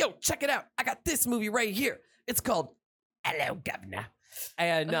Rigby's like, "Yo, check it out. I got this movie right here. It's called Hello, Governor."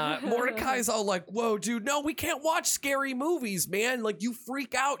 And Mordecai's all like, "Whoa, dude, no, we can't watch scary movies, man. Like, you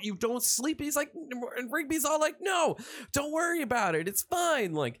freak out. You don't sleep." And he's like, and Rigby's all like, "No, don't worry about it. It's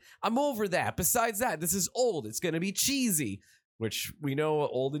fine. Like, I'm over that. Besides that, this is old. It's going to be cheesy." Which we know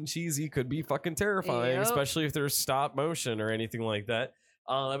old and cheesy could be fucking terrifying, especially if there's stop motion or anything like that.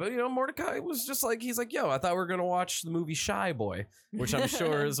 But you know, Mordecai was just like, he's like, "Yo, I thought we were gonna watch the movie Shy Boy," which I'm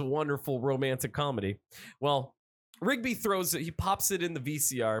sure is a wonderful romantic comedy. Well, Rigby throws it, he pops it in the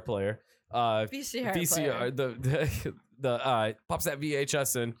VCR player. VCR the pops that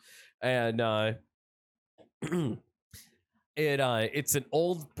VHS in, and it's an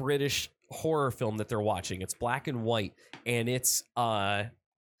old British horror film that they're watching. It's black and white, and it's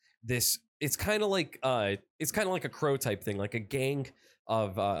it's kind of like a Crow type thing, like a gang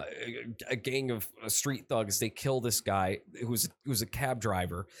of street thugs. They kill this guy who's a cab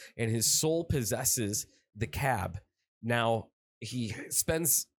driver, and his soul possesses the cab. Now he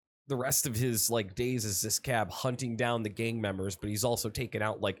spends the rest of his like days as this cab hunting down the gang members, but he's also taken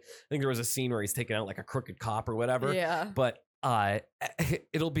out, like, I think there was a scene where he's taken out like a crooked cop or whatever. Yeah. But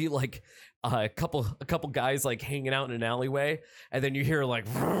it'll be like a couple guys like hanging out in an alleyway, and then you hear like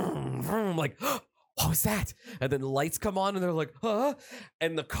vroom, vroom, like, what was that? And then the lights come on and they're like, huh?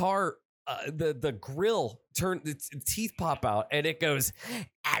 And the car, the grill its teeth pop out and it goes,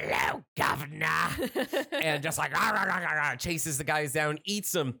 "Hello, Governor," and just like rah, rah, rah, rah, rah, chases the guys down,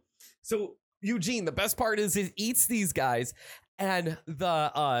 eats them. So Eugene, the best part is it eats these guys, and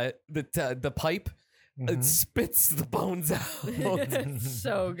the pipe, it spits the bones out.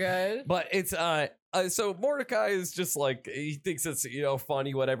 So good. But it's so Mordecai is just like, he thinks it's, you know,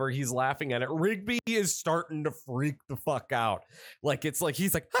 funny, whatever. He's laughing at it. Rigby is starting to freak the fuck out. Like, it's like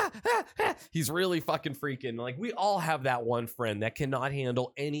he's like, ah, ah, ah. He's really fucking freaking. Like, we all have that one friend that cannot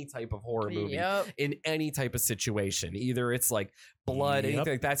handle any type of horror movie in any type of situation. Either it's like blood,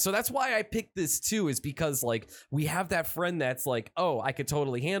 anything like that. So that's why I picked this too, is because like we have that friend that's like, "Oh, I could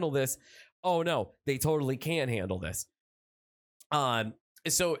totally handle this." Oh no, they totally can't handle this.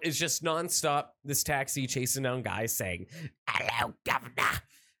 So it's just nonstop this taxi chasing down guys saying, "Hello, Governor."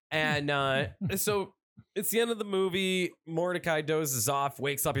 And so it's the end of the movie. Mordecai dozes off,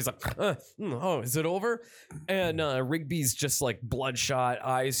 wakes up. He's like, "Oh, is it over?" And Rigby's just like bloodshot,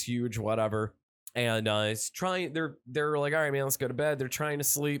 eyes huge, whatever. And it's trying. They're like, "All right, man, let's go to bed." They're trying to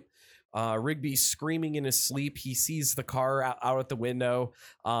sleep. Rigby's screaming in his sleep. He sees the car out at the window.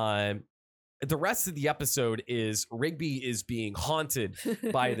 The rest of the episode is Rigby is being haunted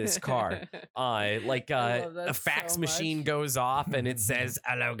by this car. A fax machine goes off and it says,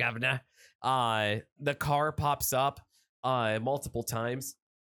 "Hello, Governor." The car pops up multiple times.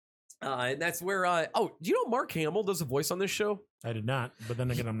 And that's where, do you know Mark Hamill does a voice on this show? I did not, but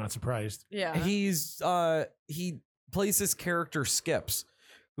then again, I'm not surprised. Yeah. He plays this character Skips,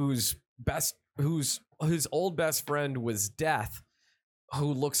 whose his old best friend was Death,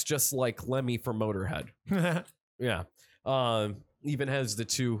 who looks just like Lemmy from Motorhead. Yeah. Even has the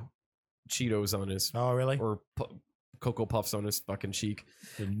two Cheetos on his. Oh, really? Or Cocoa Puffs on his fucking cheek.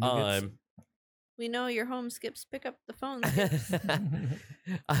 The nuggets. We know your home skips. Pick up the phone.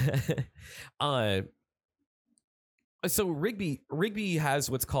 So Rigby has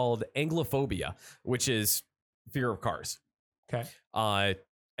what's called anglophobia, which is fear of cars. Okay.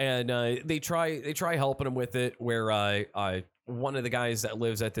 And they try helping him with it. Where one of the guys that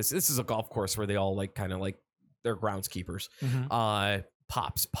lives at this is a golf course where they all like kind of like they're groundskeepers. Mhm.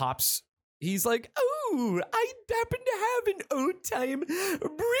 Pops. He's like, oh, I happen to have an old-time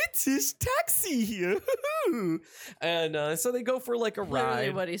British taxi here. And so they go for like a Literally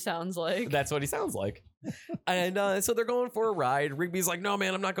ride. what he sounds like. That's what he sounds like. And so they're going for a ride. Rigby's like, no,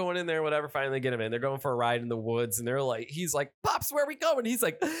 man, I'm not going in there. Whatever. Finally get him in. They're going for a ride in the woods. And they're like, he's like, Pops, where are we going? He's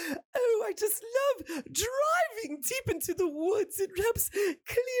like, oh, I just love driving deep into the woods. It helps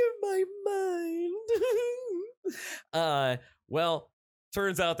clear my mind. Well,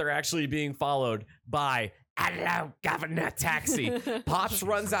 turns out they're actually being followed by Hello Governor Taxi. Pops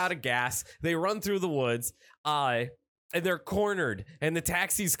runs out of gas. They run through the woods. And they're cornered, and the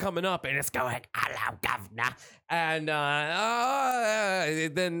taxi's coming up, and it's going, hello, governor. And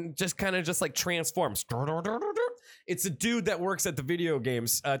then just kind of just like transforms. It's a dude that works at the video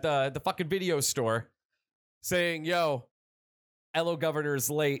games, at the fucking video store, saying, yo, hello, governor's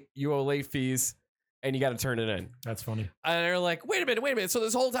late. You owe late fees, and you got to turn it in. That's funny. And they're like, wait a minute. So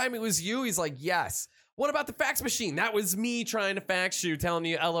this whole time it was you? He's like, yes. What about the fax machine? That was me trying to fax you, telling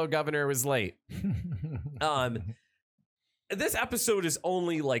you hello, governor was late. This episode is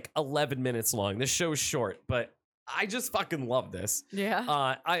only like 11 minutes long. This show's short, but I just fucking love this. Yeah.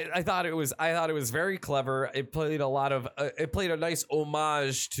 I thought it was very clever. It played a nice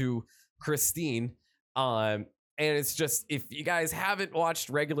homage to Christine. And it's just, if you guys haven't watched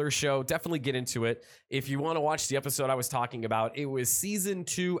regular show, definitely get into it. If you want to watch the episode I was talking about, it was season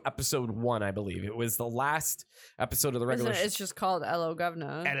 2, episode 1, I believe. It was the last episode of the regular show. It's just called Hello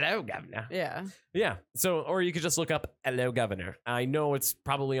Governor. Hello, Governor. Yeah. Yeah. So, or you could just look up Hello, Governor. I know it's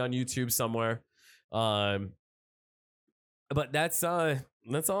probably on YouTube somewhere. But that's all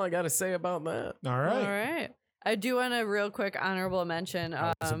I got to say about that. All right. All right. I do want a real quick honorable mention.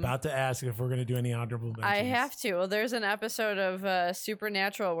 I was about to ask if we're going to do any honorable mentions. I have to. Well, there's an episode of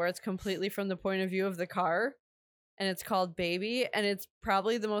Supernatural where it's completely from the point of view of the car, and it's called Baby, and it's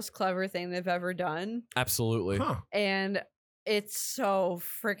probably the most clever thing they've ever done. Absolutely. Huh. And it's so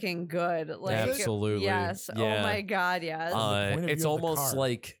freaking good. Like, absolutely. Yes. Yeah. Oh my God. Yes. It's almost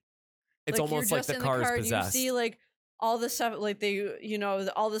like almost like the car's possessed. You see like all the stuff, like they,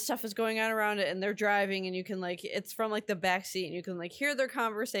 all the stuff is going on around it, and they're driving, and you can like, it's from like the back seat, and you can like hear their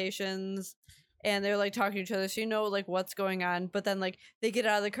conversations, and they're like talking to each other, so like what's going on. But then like they get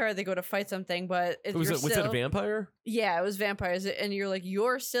out of the car, they go to fight something, but was it a vampire? Yeah, it was vampires, and you're like,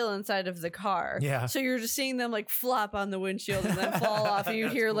 you're still inside of the car. Yeah. So you're just seeing them like flop on the windshield and then fall off, and you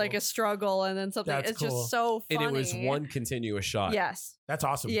hear cool. like a struggle, and then something. That's it's cool. just so funny. And it was one continuous shot. Yes. That's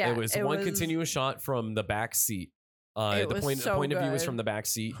awesome. Yeah. It was one continuous shot from the back seat. The point of view was from the back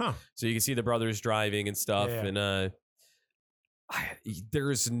seat, so you can see the brothers driving and stuff. Yeah. And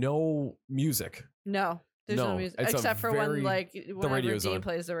there's no music. No, there's no music except for when like whenever Dean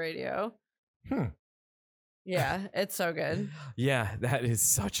plays the radio. Yeah, it's so good. Yeah, that is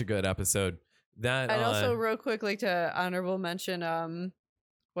such a good episode. That I'd also real quick like to honorable mention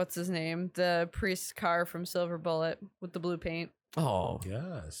what's his name, the priest's car from Silver Bullet with the blue paint. Oh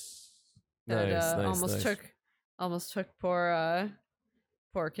yes, that nice. almost took poor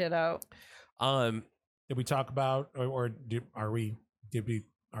kid out. Did we talk about are we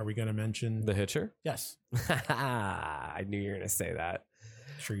going to mention The Hitcher? Yes. I knew you were going to say that.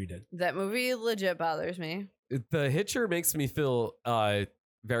 Sure you did. That movie legit bothers me. The Hitcher makes me feel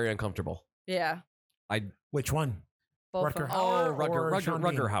very uncomfortable. Yeah. Which one? Both Rutger of them. Hauer or Sean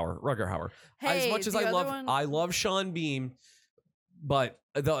Bean? Rutger Hauer. Hey, as much as I love Sean Bean, but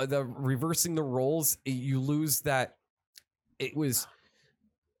the reversing the roles, you lose that. It was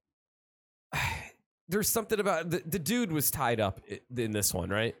there's something about the dude was tied up in this one,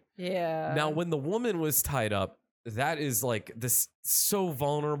 right? Yeah. Now, when the woman was tied up, that is like this so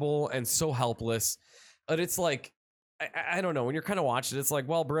vulnerable and so helpless. But it's like, I don't know. When you're kind of watching it, it's like,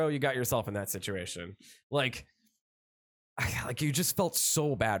 well, bro, you got yourself in that situation. Like you just felt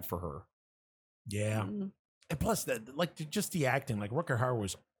so bad for her. Yeah. Mm-hmm. And plus, just the acting, like Rutger Hauer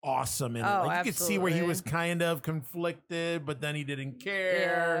was awesome in it. Oh, Like you could see where he was kind of conflicted, but then he didn't care.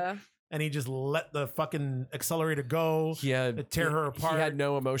 Yeah. And he just let the fucking accelerator go. He had tear her apart. He had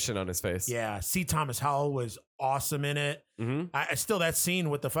no emotion on his face. Yeah. C. Thomas Howell was awesome in it. Mm-hmm. I still, that scene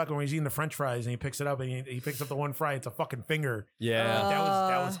with the fucking, when he's eating the French fries and he picks it up and he picks up the one fry, it's a fucking finger. Yeah.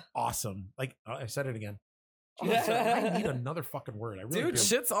 That was awesome. Like, I said it again. Jesus, I need another fucking word. I really Dude, do.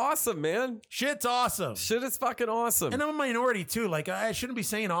 shit's awesome, man. Shit's awesome. Shit is fucking awesome. And I'm a minority too. Like I shouldn't be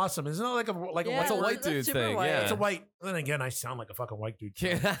saying awesome. Isn't that like a Yeah, It's a white white word? dude super thing. white. Yeah. It's a white. Then again, I sound like a fucking white dude. So,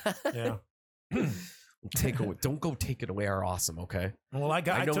 Yeah. yeah. Don't go take it away. Our awesome, okay? Well, I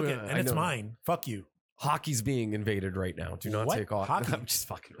know, took it, and I it's know. mine. Fuck you. Hockey's being invaded right now. Do not What? take off. Hockey? I'm just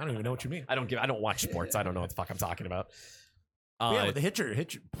fucking. I don't even know what you mean. I don't watch sports. I don't know what the fuck I'm talking about. But yeah, but the Hitcher,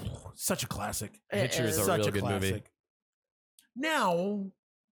 such a classic. Hitcher is a Such real a good movie. classic. Now,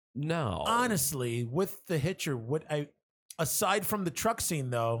 No. honestly, with the Hitcher, aside from the truck scene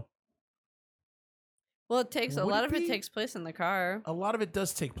though, Well, it takes a Would lot it of it be- takes place in the car. a lot of it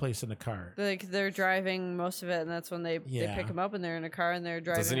does take place in the car. Like they're driving most of it, and that's when they Yeah. pick him up, and they're in a car, and they're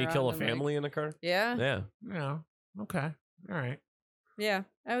driving. Doesn't he kill a around and, like- family in a car? yeah, Yeah. Yeah. Okay. All right. yeah.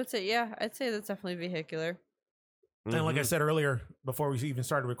 I would say, yeah, I'd say that's definitely vehicular. And like I Mhm. said earlier, before we even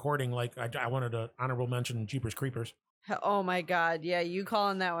started recording, like I wanted to honorable mention Jeepers Creepers. Oh my god, yeah, you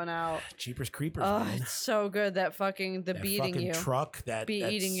calling that one out? Jeepers Creepers. Oh, man. it's so good. That fucking That beating fucking you, truck that eating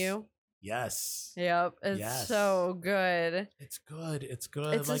that's- you. Yes. Yep, it's Yes. so good. It's good. It's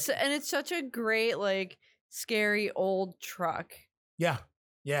good. It's and it's such a great like scary old truck. yeah.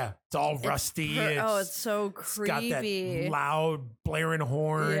 Yeah. It's all It's rusty. it's so it's got creepy. that loud blaring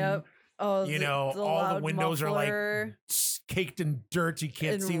horn. Yep. Oh, You know, all the loud windows are like muffler. caked in dirt. You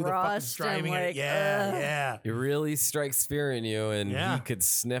can't And see who the fuck is rust and, driving like, it. Yeah. ugh. Yeah. It really strikes fear in you, and Yeah. he could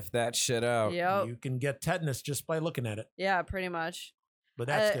sniff that shit out. Yep. You can get tetanus just by looking at it. Yeah, pretty much. But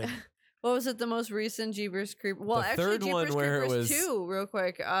that's Uh, good. What was it? The most recent Jeepers Creep? Well, The actually, third one Jeepers where it Creepers was- 2, real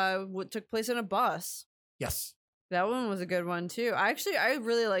quick, took place in a bus. Yes. That one was a good one too. I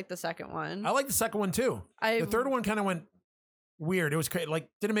really like the second one. I like the second one too. The third one kind of went weird. It was crazy. Like,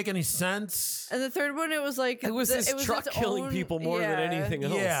 didn't make any sense. and the third one, it was like It was this truck its killing own- people more than yeah. anything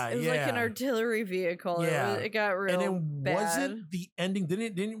else. Yeah. It was like an artillery vehicle. Yeah. It got real And then bad. was it the ending?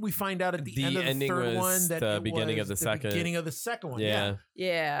 Didn't we find out at the, The end of the ending third was one that the it beginning was of the second. beginning of the second one? Yeah.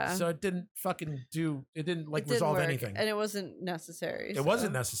 Yeah. So it didn't fucking do. It didn't like It didn't resolve work, anything. and it wasn't necessary. It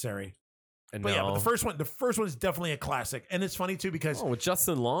wasn't necessary. And But yeah, but now- the first one is definitely a classic, and it's funny too because Oh, with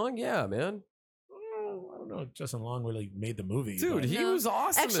Justin Long? Yeah, man. I don't know if Justin Long really made the movie. Dude, but- he No. was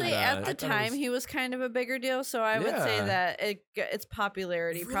awesome Actually, in that. at the I thought it time, was- he was kind of a bigger deal. So I would say Yeah. that its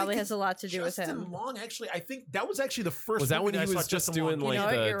popularity Really probably good- has a lot to do with Justin him. Long, actually, I think that was actually the first. Was that movie when he I saw was just Justin doing Long like in. You know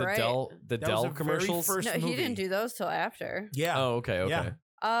what, the you're right. Dell That was the Dell very commercials? first No, he movie. didn't do those till after. Yeah, Oh, okay, okay.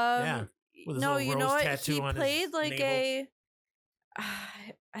 Yeah. Um, With his no, little you know rose what? tattoo He on his played like navel. a.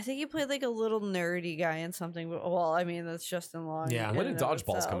 I think he played like a little nerdy guy in something. But, well, I mean, that's Justin Long. Yeah. in When did and of Dodgeballs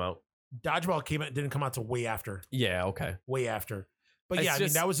come itself. out? Dodgeball didn't come out till way after. Yeah, okay. Way after. But It's yeah, I mean,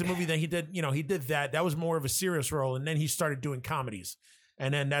 just- that was the movie that he did. You know, he did that. That was more of a serious role, and then he started doing comedies,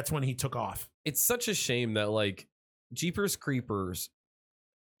 and then that's when he took off. It's such a shame that like Jeepers Creepers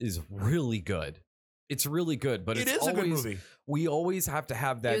is really good. It's really good, but It it's is a good always- movie. We always have to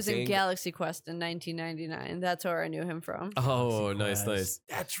have that. He was in dang- Galaxy Quest in 1999. That's where I knew him from. Oh, Sequest. nice, nice.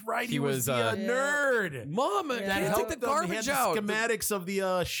 That's right. He He was was, the uh, nerd. Mama, Yeah. That can't helped take the them. He had garbage the out. schematics of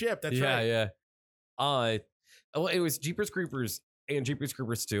the ship. That's yeah, right. yeah. Well, it was Jeepers Creepers and Jeepers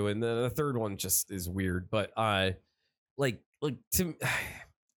Creepers 2, and then the third one just is weird. But like to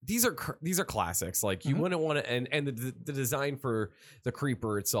these are classics. Like you Mhm. wouldn't want to, and the design for the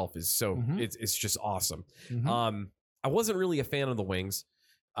creeper itself is so Mhm. it's just awesome. Mhm. I wasn't really a fan of the wings,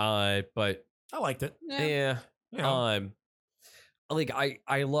 but I liked it. yeah. You know, Like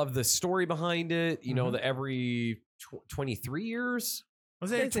I love the story behind it. You know, Mhm. the every 23 years,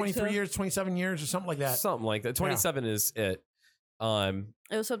 was I it think 23 so. years, 27 years, or something like that? something like that. 27 is it. It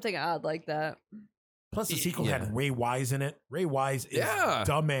was something odd like that. Plus, the sequel yeah. had Ray Wise in it. Ray Wise is Yeah.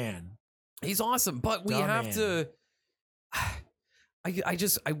 the man. He's awesome, but we Dumb have man. to.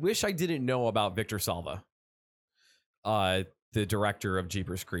 I wish I didn't know about Victor Salva, the director of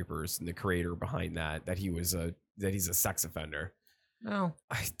Jeepers Creepers and the creator behind that he's a sex offender. No.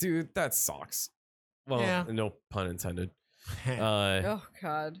 Dude, that sucks. Well, Yeah. no pun intended. Oh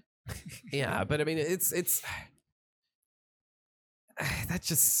God. Yeah, but I mean, it's that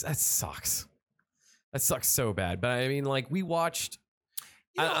sucks. That sucks so bad. But I mean, like we watched.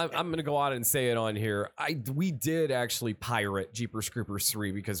 You know, I'm gonna go out and say it on here. We did actually pirate Jeepers Creepers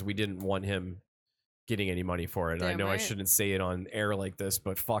 3 because we didn't want him getting any money for it. I Damn know I right. shouldn't say it on air like this,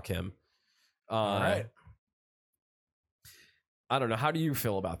 but fuck him. all right. I don't know. How do you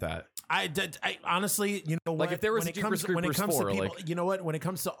feel about that? I honestly, you know what? Like, if there was when a it comes, Jeepers when it Creepers comes 4, to people, like- you know what? When it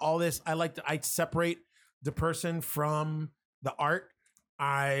comes to all this, I separate the person from the art.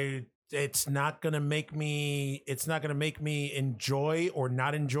 It's not gonna make me enjoy or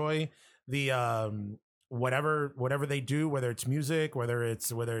not enjoy the whatever they do, whether it's music, whether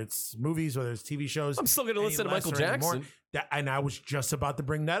it's movies, whether it's TV shows. I'm still going to listen to Michael Jackson. And I was just about to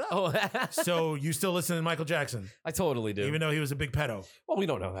bring that up. Oh, So you still listen to Michael Jackson? I totally do. Even though he was a big pedo. Well, we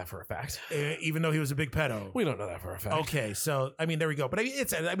don't know that for a fact. Even though he was a big pedo. We don't know that for a fact. Okay, so I mean, there we go. But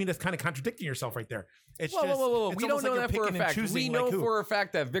it's kind of contradicting yourself right there. It's whoa. it's We don't almost know like that you're for a picking and fact. We choosing, know like, who. for a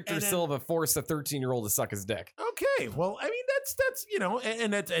fact that Victor And then- Silva forced a 13-year-old to suck his dick. Okay, well, I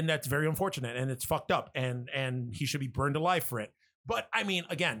mean that's and that's very unfortunate, and it's fucked up, and he should be burned alive for it. But I mean,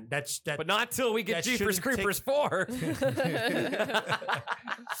 again, that's But not till we get that Jeepers shouldn't Creepers 4.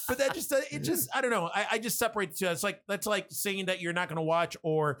 But that just it just I don't know. I just separate the two. That's like saying that you're not going to watch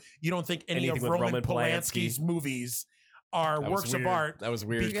or you don't think any Anything of with Roman Roman Polanski's movies are That was works of weird. art. That was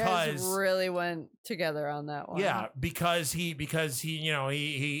weird. You guys because- really went together on that one. Yeah, because he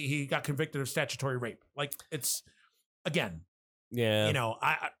he got convicted of statutory rape. Like it's again, Yeah.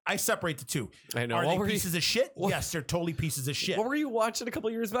 I separate the two. I know. Are What they were you- pieces of shit? what- Yes, they're totally pieces of shit. What were you watching a couple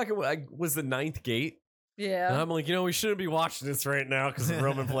years back? It was The Ninth Gate. And Yeah. I'm like, we shouldn't be watching this right now because of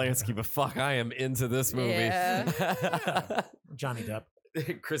Roman Polanski, but fuck, I am into this movie. Yeah. Johnny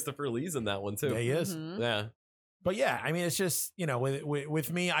Depp. Christopher Lee's in that one too. Yeah, he is. Mhm. Yeah. But yeah, I mean, it's just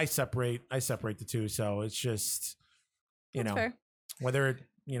with me, I separate the two. So it's just That's fair. whether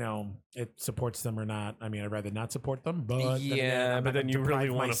it supports them or not. I mean, I'd rather not support them. But then again, Yeah, I'm but not then gonna you really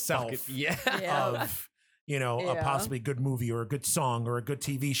deprive want to myself Yeah. Yeah. of a Yeah. possibly good movie or a good song or a good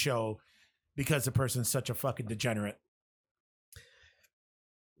TV show because the person's such a fucking degenerate.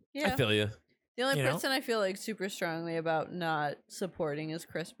 Yeah. I feel you. The only you know? person I feel like super strongly about not supporting is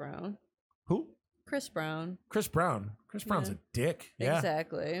Chris Brown. Who? Chris Brown. Chris Brown. Chris Brown's Yeah. a dick. Yeah,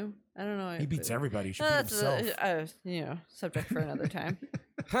 Exactly. I don't know. he beats everybody. He should beat That's himself. subject for another time.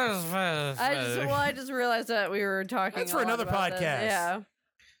 I I just realized that we were talking. That's a for lot another about this. podcast. Yeah.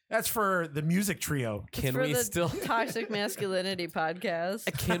 That's for the music trio. It's Can for we the still toxic masculinity podcast?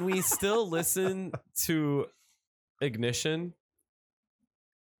 Can we still listen to Ignition?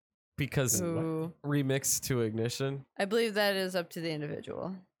 Because Ooh. remix to Ignition? I believe that is up to the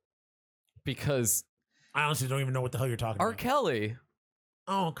individual. Because I honestly don't even know what the hell you're talking R. about. Kelly,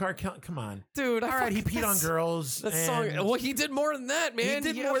 Oh, come on. dude. All right, he fucking- peed on that's- girls. That song. and Well, he did more than that, man.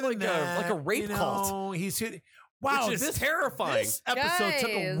 He did had more than like that. like a rape cult. He's hit. Wow, Which is this terrifying. This episode took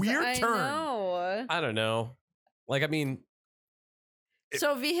a Guys, weird I turn. know. I don't know. Like, I mean,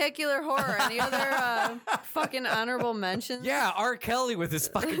 So vehicular horror. Any other fucking honorable mentions? yeah, R. Kelly with his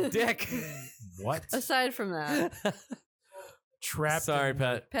fucking dick. What? Aside from that, Trapped. Sorry, in-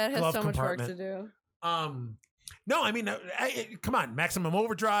 Pat. Pat has Glove so much work to compartment. do. No, I mean, come on, Maximum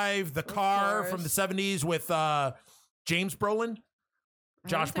Overdrive, The Car from the course. '70s with James Brolin, I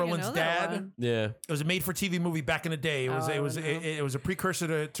Josh don't think I Brolin's know that dad. one. Yeah. It was a made-for-TV movie back in the day. Oh, I It wouldn't was a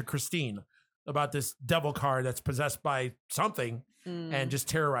precursor to Christine, about this devil car that's possessed by something Mm. and just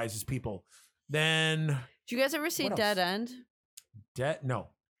terrorizes people. Then Did you guys ever see What Dead else? End? no.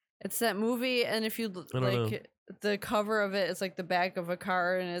 It's that movie, and if you I don't like the cover of it, it's like the back of a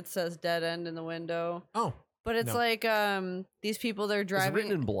car, and it says "Dead End" in the window. Oh, But it's No. like these people they're Is it driving.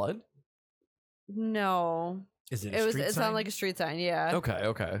 written in blood? No, is it? it was. It sounded like a street sign. Yeah, Okay.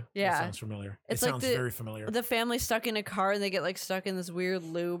 That yeah. sounds familiar. It's it like sounds the- very familiar. The family stuck in a car, and they get like stuck in this weird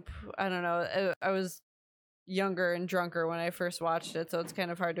loop. I don't know. I was younger and drunker when I first watched it, so it's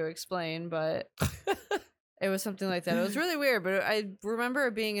kind of hard to explain. But it was something like that. It was really weird, but I remember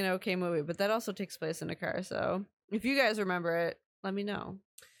it being an okay movie. But that also takes place in a car. So if you guys remember it, let me know.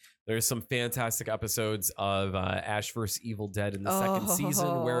 There's some fantastic episodes of Ash vs. Evil Dead in the second season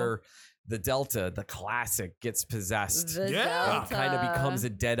Oh. where the Delta, the classic, gets possessed. The Yeah. Kind of becomes a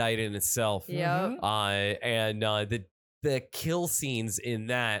deadite in itself. Yep. And the kill scenes in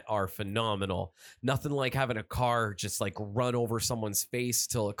that are phenomenal. Nothing like having a car just like run over someone's face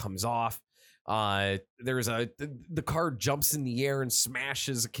till it comes off. There's the car jumps in the air and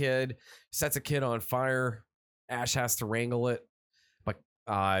smashes a kid, sets a kid on fire. Ash has to wrangle it. But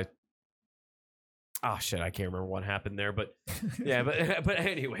oh shit, I can't remember what happened there, but yeah, but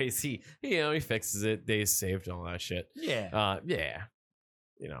anyways, he fixes it, days saved, and all that shit. Yeah. Yeah.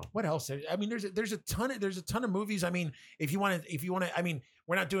 You know. What else? I mean, there's a ton of movies. I mean, if you want to, I mean,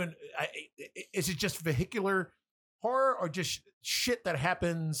 we're not doing. Is it just vehicular horror or just shit that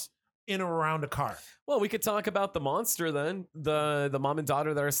happens in or around a car? Well, we could talk about the monster then. The mom and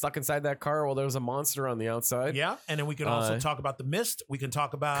daughter that are stuck inside that car while there's a monster on the outside. Yeah, and then we can also talk about The Mist. We can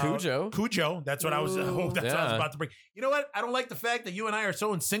talk about Cujo. That's what I was. Ooh. That's what I was about to bring. You know what? I don't like the fact that you and I are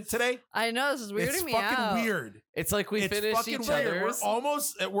so in sync today. I know this is weirding It's me fucking out. weird. It's like we It's finished fucking each weird.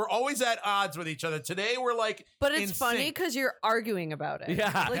 other's. We're always at odds with each other. Today we're like, But in it's funny sync. because you're arguing about it.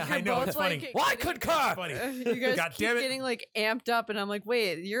 Yeah. like you're I know, both it's like funny. Why getting- concur? Funny. You guys God keep damn it. getting like amped up, and I'm like,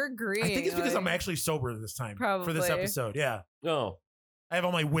 wait, you're agreeing. I think it's because like- I'm actually sober this time for this Probably. episode. Yeah, No. I have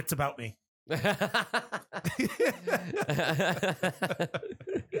all my wits about me.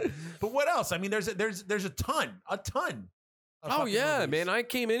 But what else? I mean, there's a ton. Of Oh fucking yeah, movies. man! I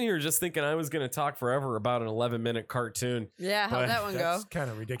came in here just thinking I was gonna talk forever about an 11-minute cartoon. Yeah, But how'd that one go? That's kind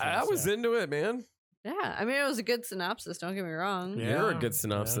of ridiculous. I was yeah. into it, man. Yeah, I mean, it was a good synopsis. Don't get me wrong. Yeah. You're a good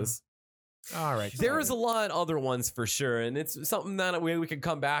synopsis. All right. There is a lot other ones for sure, and it's something that we could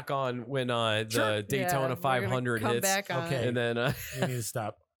come back on when the Sure. Daytona we're gonna 500 come hits, back on Okay. it. and then You need to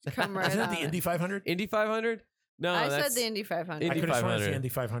stop. Come right Isn't it on the it. Indy 500? Indy 500. No, I that's, said the Indy 500. I Indy could have sworn it's 500. the Indy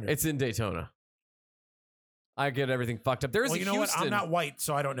 500. It's in Daytona. I get everything fucked up. There's well, a you know Houston. what? I'm not white,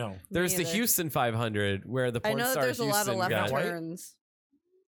 so I don't know. There's the neither. Houston 500 where the I porn know that star there's a lot Houston of left got. White? turns.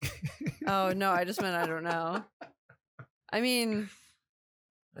 Oh no, I just meant I don't know. I mean,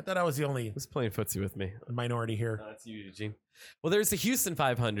 I thought I was the only Who's playing footsie with me? minority here. No, it's you, Eugene. Well, there's the Houston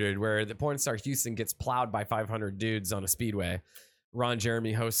 500 where the porn star Houston gets plowed by 500 dudes on a speedway. Ron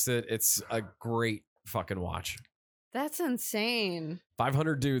Jeremy hosts it. It's a great fucking watch. that's insane.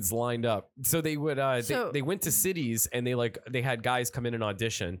 500 dudes lined up. So they would So- they went to cities and they had guys come in and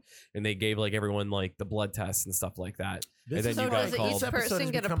audition and they gave like everyone like the blood tests and stuff like that. This then is you So got does called. each person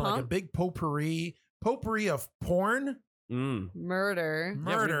has get a become like a pump? big potpourri of porn Mm. Murder Yeah, we've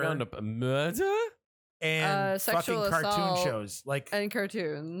Murder. gone to murder? and fucking sexual cartoon assault shows. Like, and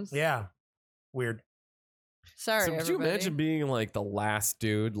cartoons. yeah, weird. Sorry, So could you everybody. imagine being like the last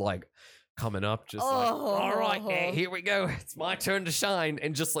dude like coming up just like, all right, hey, here we go. It's my turn to shine.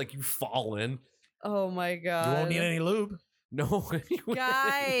 And just like you fall in. Oh my god. You won't need any lube. No.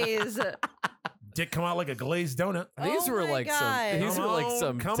 Guys. Dick come out like a glazed donut. These Oh were my like God. some these were like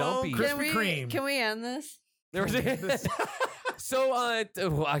some Come on, dumpy. Chris. Can Krispy Kreme. can we end this? There was- so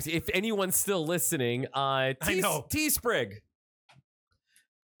if anyone's still listening, know. Teesprig.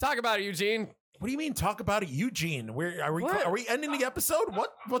 Talk about it, Eugene. What do you mean? Talk about it, Eugene. What? Are we ending the episode?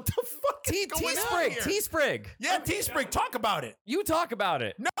 What the fuck is going on Teesprig. here? Teesprig. Yeah, Teesprig. Talk about it. You talk about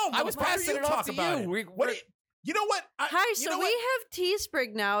it. No, I was motherfucker, passing it off talk to about you. it. We- What? You know what? Hi, you so know we what? have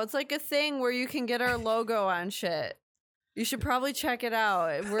Teesprig now. It's like a thing where you can get our logo on shit. You should probably check it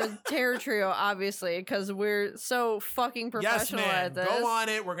out. We're Terror Trio, obviously, because we're so fucking Yes, professional man. at this. Go on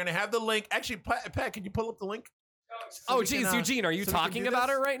it. We're gonna have the link. Actually, Pat, can you pull up the link? So Oh, we can, geez, Eugene, are you so we can talking do about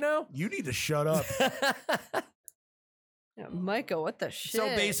this? it right now? You need to shut up. Yeah, Micah, what the shit? So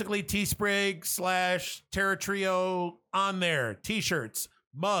basically, Teesprig / Terror Trio on there. T-shirts,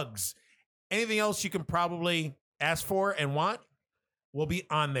 mugs, anything else you can probably ask for and want will be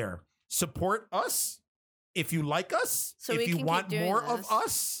on there. Support us if you like us. So we if you can want keep doing more this. of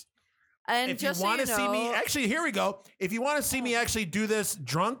us. and If you just want to so you see me, know- actually, here we go. If you want to see me actually do this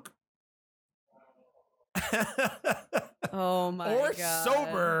drunk oh my or god,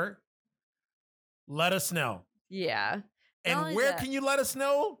 sober, let us know. Yeah. Not And only where that- can you let us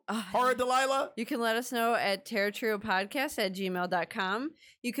know? Horror Delilah? You can let us know at terrortriopodcast@gmail.com.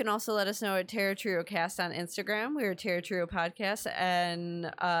 You can also let us know at Terror Trio Cast on Instagram. We are Terror Trio Podcast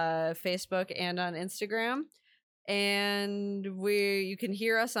on Facebook and on Instagram. And you can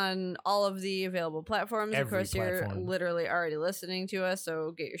hear us on all of the available platforms. Every of course, you're platform. literally already listening to us,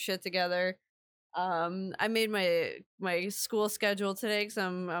 so get your shit together. I made my school schedule today because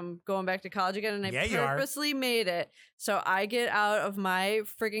I'm going back to college again, and I Yeah, you are. purposely made it so I get out of my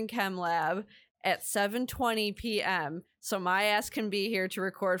friggin' chem lab at 7:20 p.m. so my ass can be here to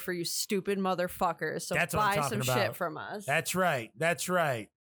record for you stupid motherfuckers. So That's what I'm buy some talking shit about. from us. That's right. That's right.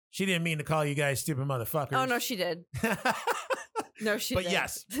 She didn't mean to call you guys stupid motherfuckers. Oh no, she did. No, she But did.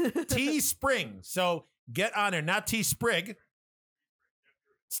 yes, Teespring. So get on there. Not Teesprig.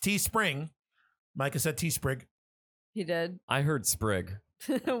 It's Teespring. Micah said Teesprig. He did. I heard Sprig.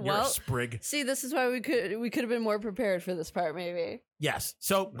 You're a Well, sprig. see, this is why we could have been more prepared for this part, maybe. Yes.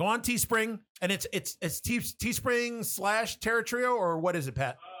 So go on Teespring, and it's Teespring / Terror Trio, or what is it,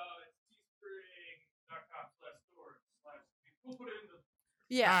 Pat?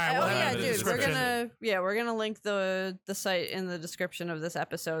 Yeah. All right, Oh we'll yeah, have it in the dude. We're description. gonna link the site in the description of this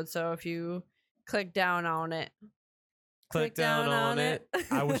episode. So if you click down on it. Click down on it.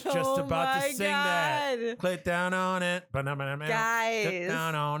 I was just Oh about to my sing that. God. Click down on it. Click Guys.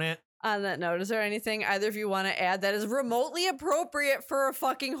 down on it. On that note, is there anything either of you want to add that is remotely appropriate for a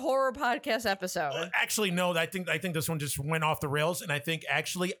fucking horror podcast episode? Actually, no. I think this one just went off the rails, and I think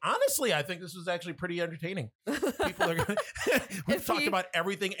honestly, I think this was actually pretty entertaining. People are gonna we've talked about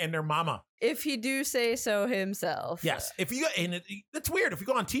everything and their mama. If he do say so himself. Yes. If you it's weird. If you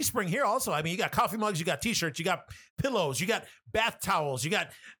go on Teespring here, also, I mean, you got coffee mugs, you got T-shirts, you got pillows, you got bath towels, you got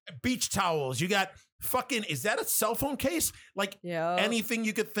beach towels, you got fucking. Is that a cell phone case? Like anything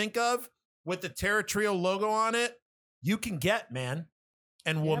you could think of with the Terra Trio logo on it, you can get, man.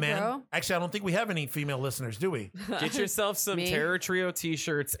 And woman. Bro. Actually, I don't think we have any female listeners, do we? Get yourself some Terra Trio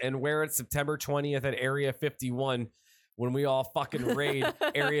t-shirts and wear it September 20th at Area 51 when we all fucking raid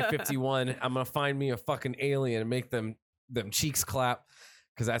Area 51. I'm going to find me a fucking alien and make them cheeks clap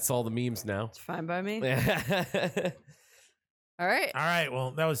because that's all the memes now. It's fine by me. All right.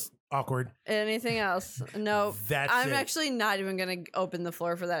 Well, that was awkward. Anything else? No. I'm actually not even going to open the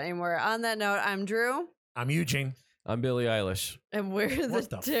floor for that anymore. On that note, I'm Drew. I'm Eugene. I'm Billie Eilish. And we're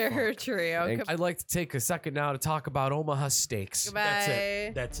the Terror Trio. And I'd like to take a second now to talk about Omaha Steaks. Goodbye. That's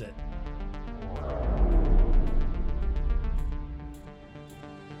it. That's it.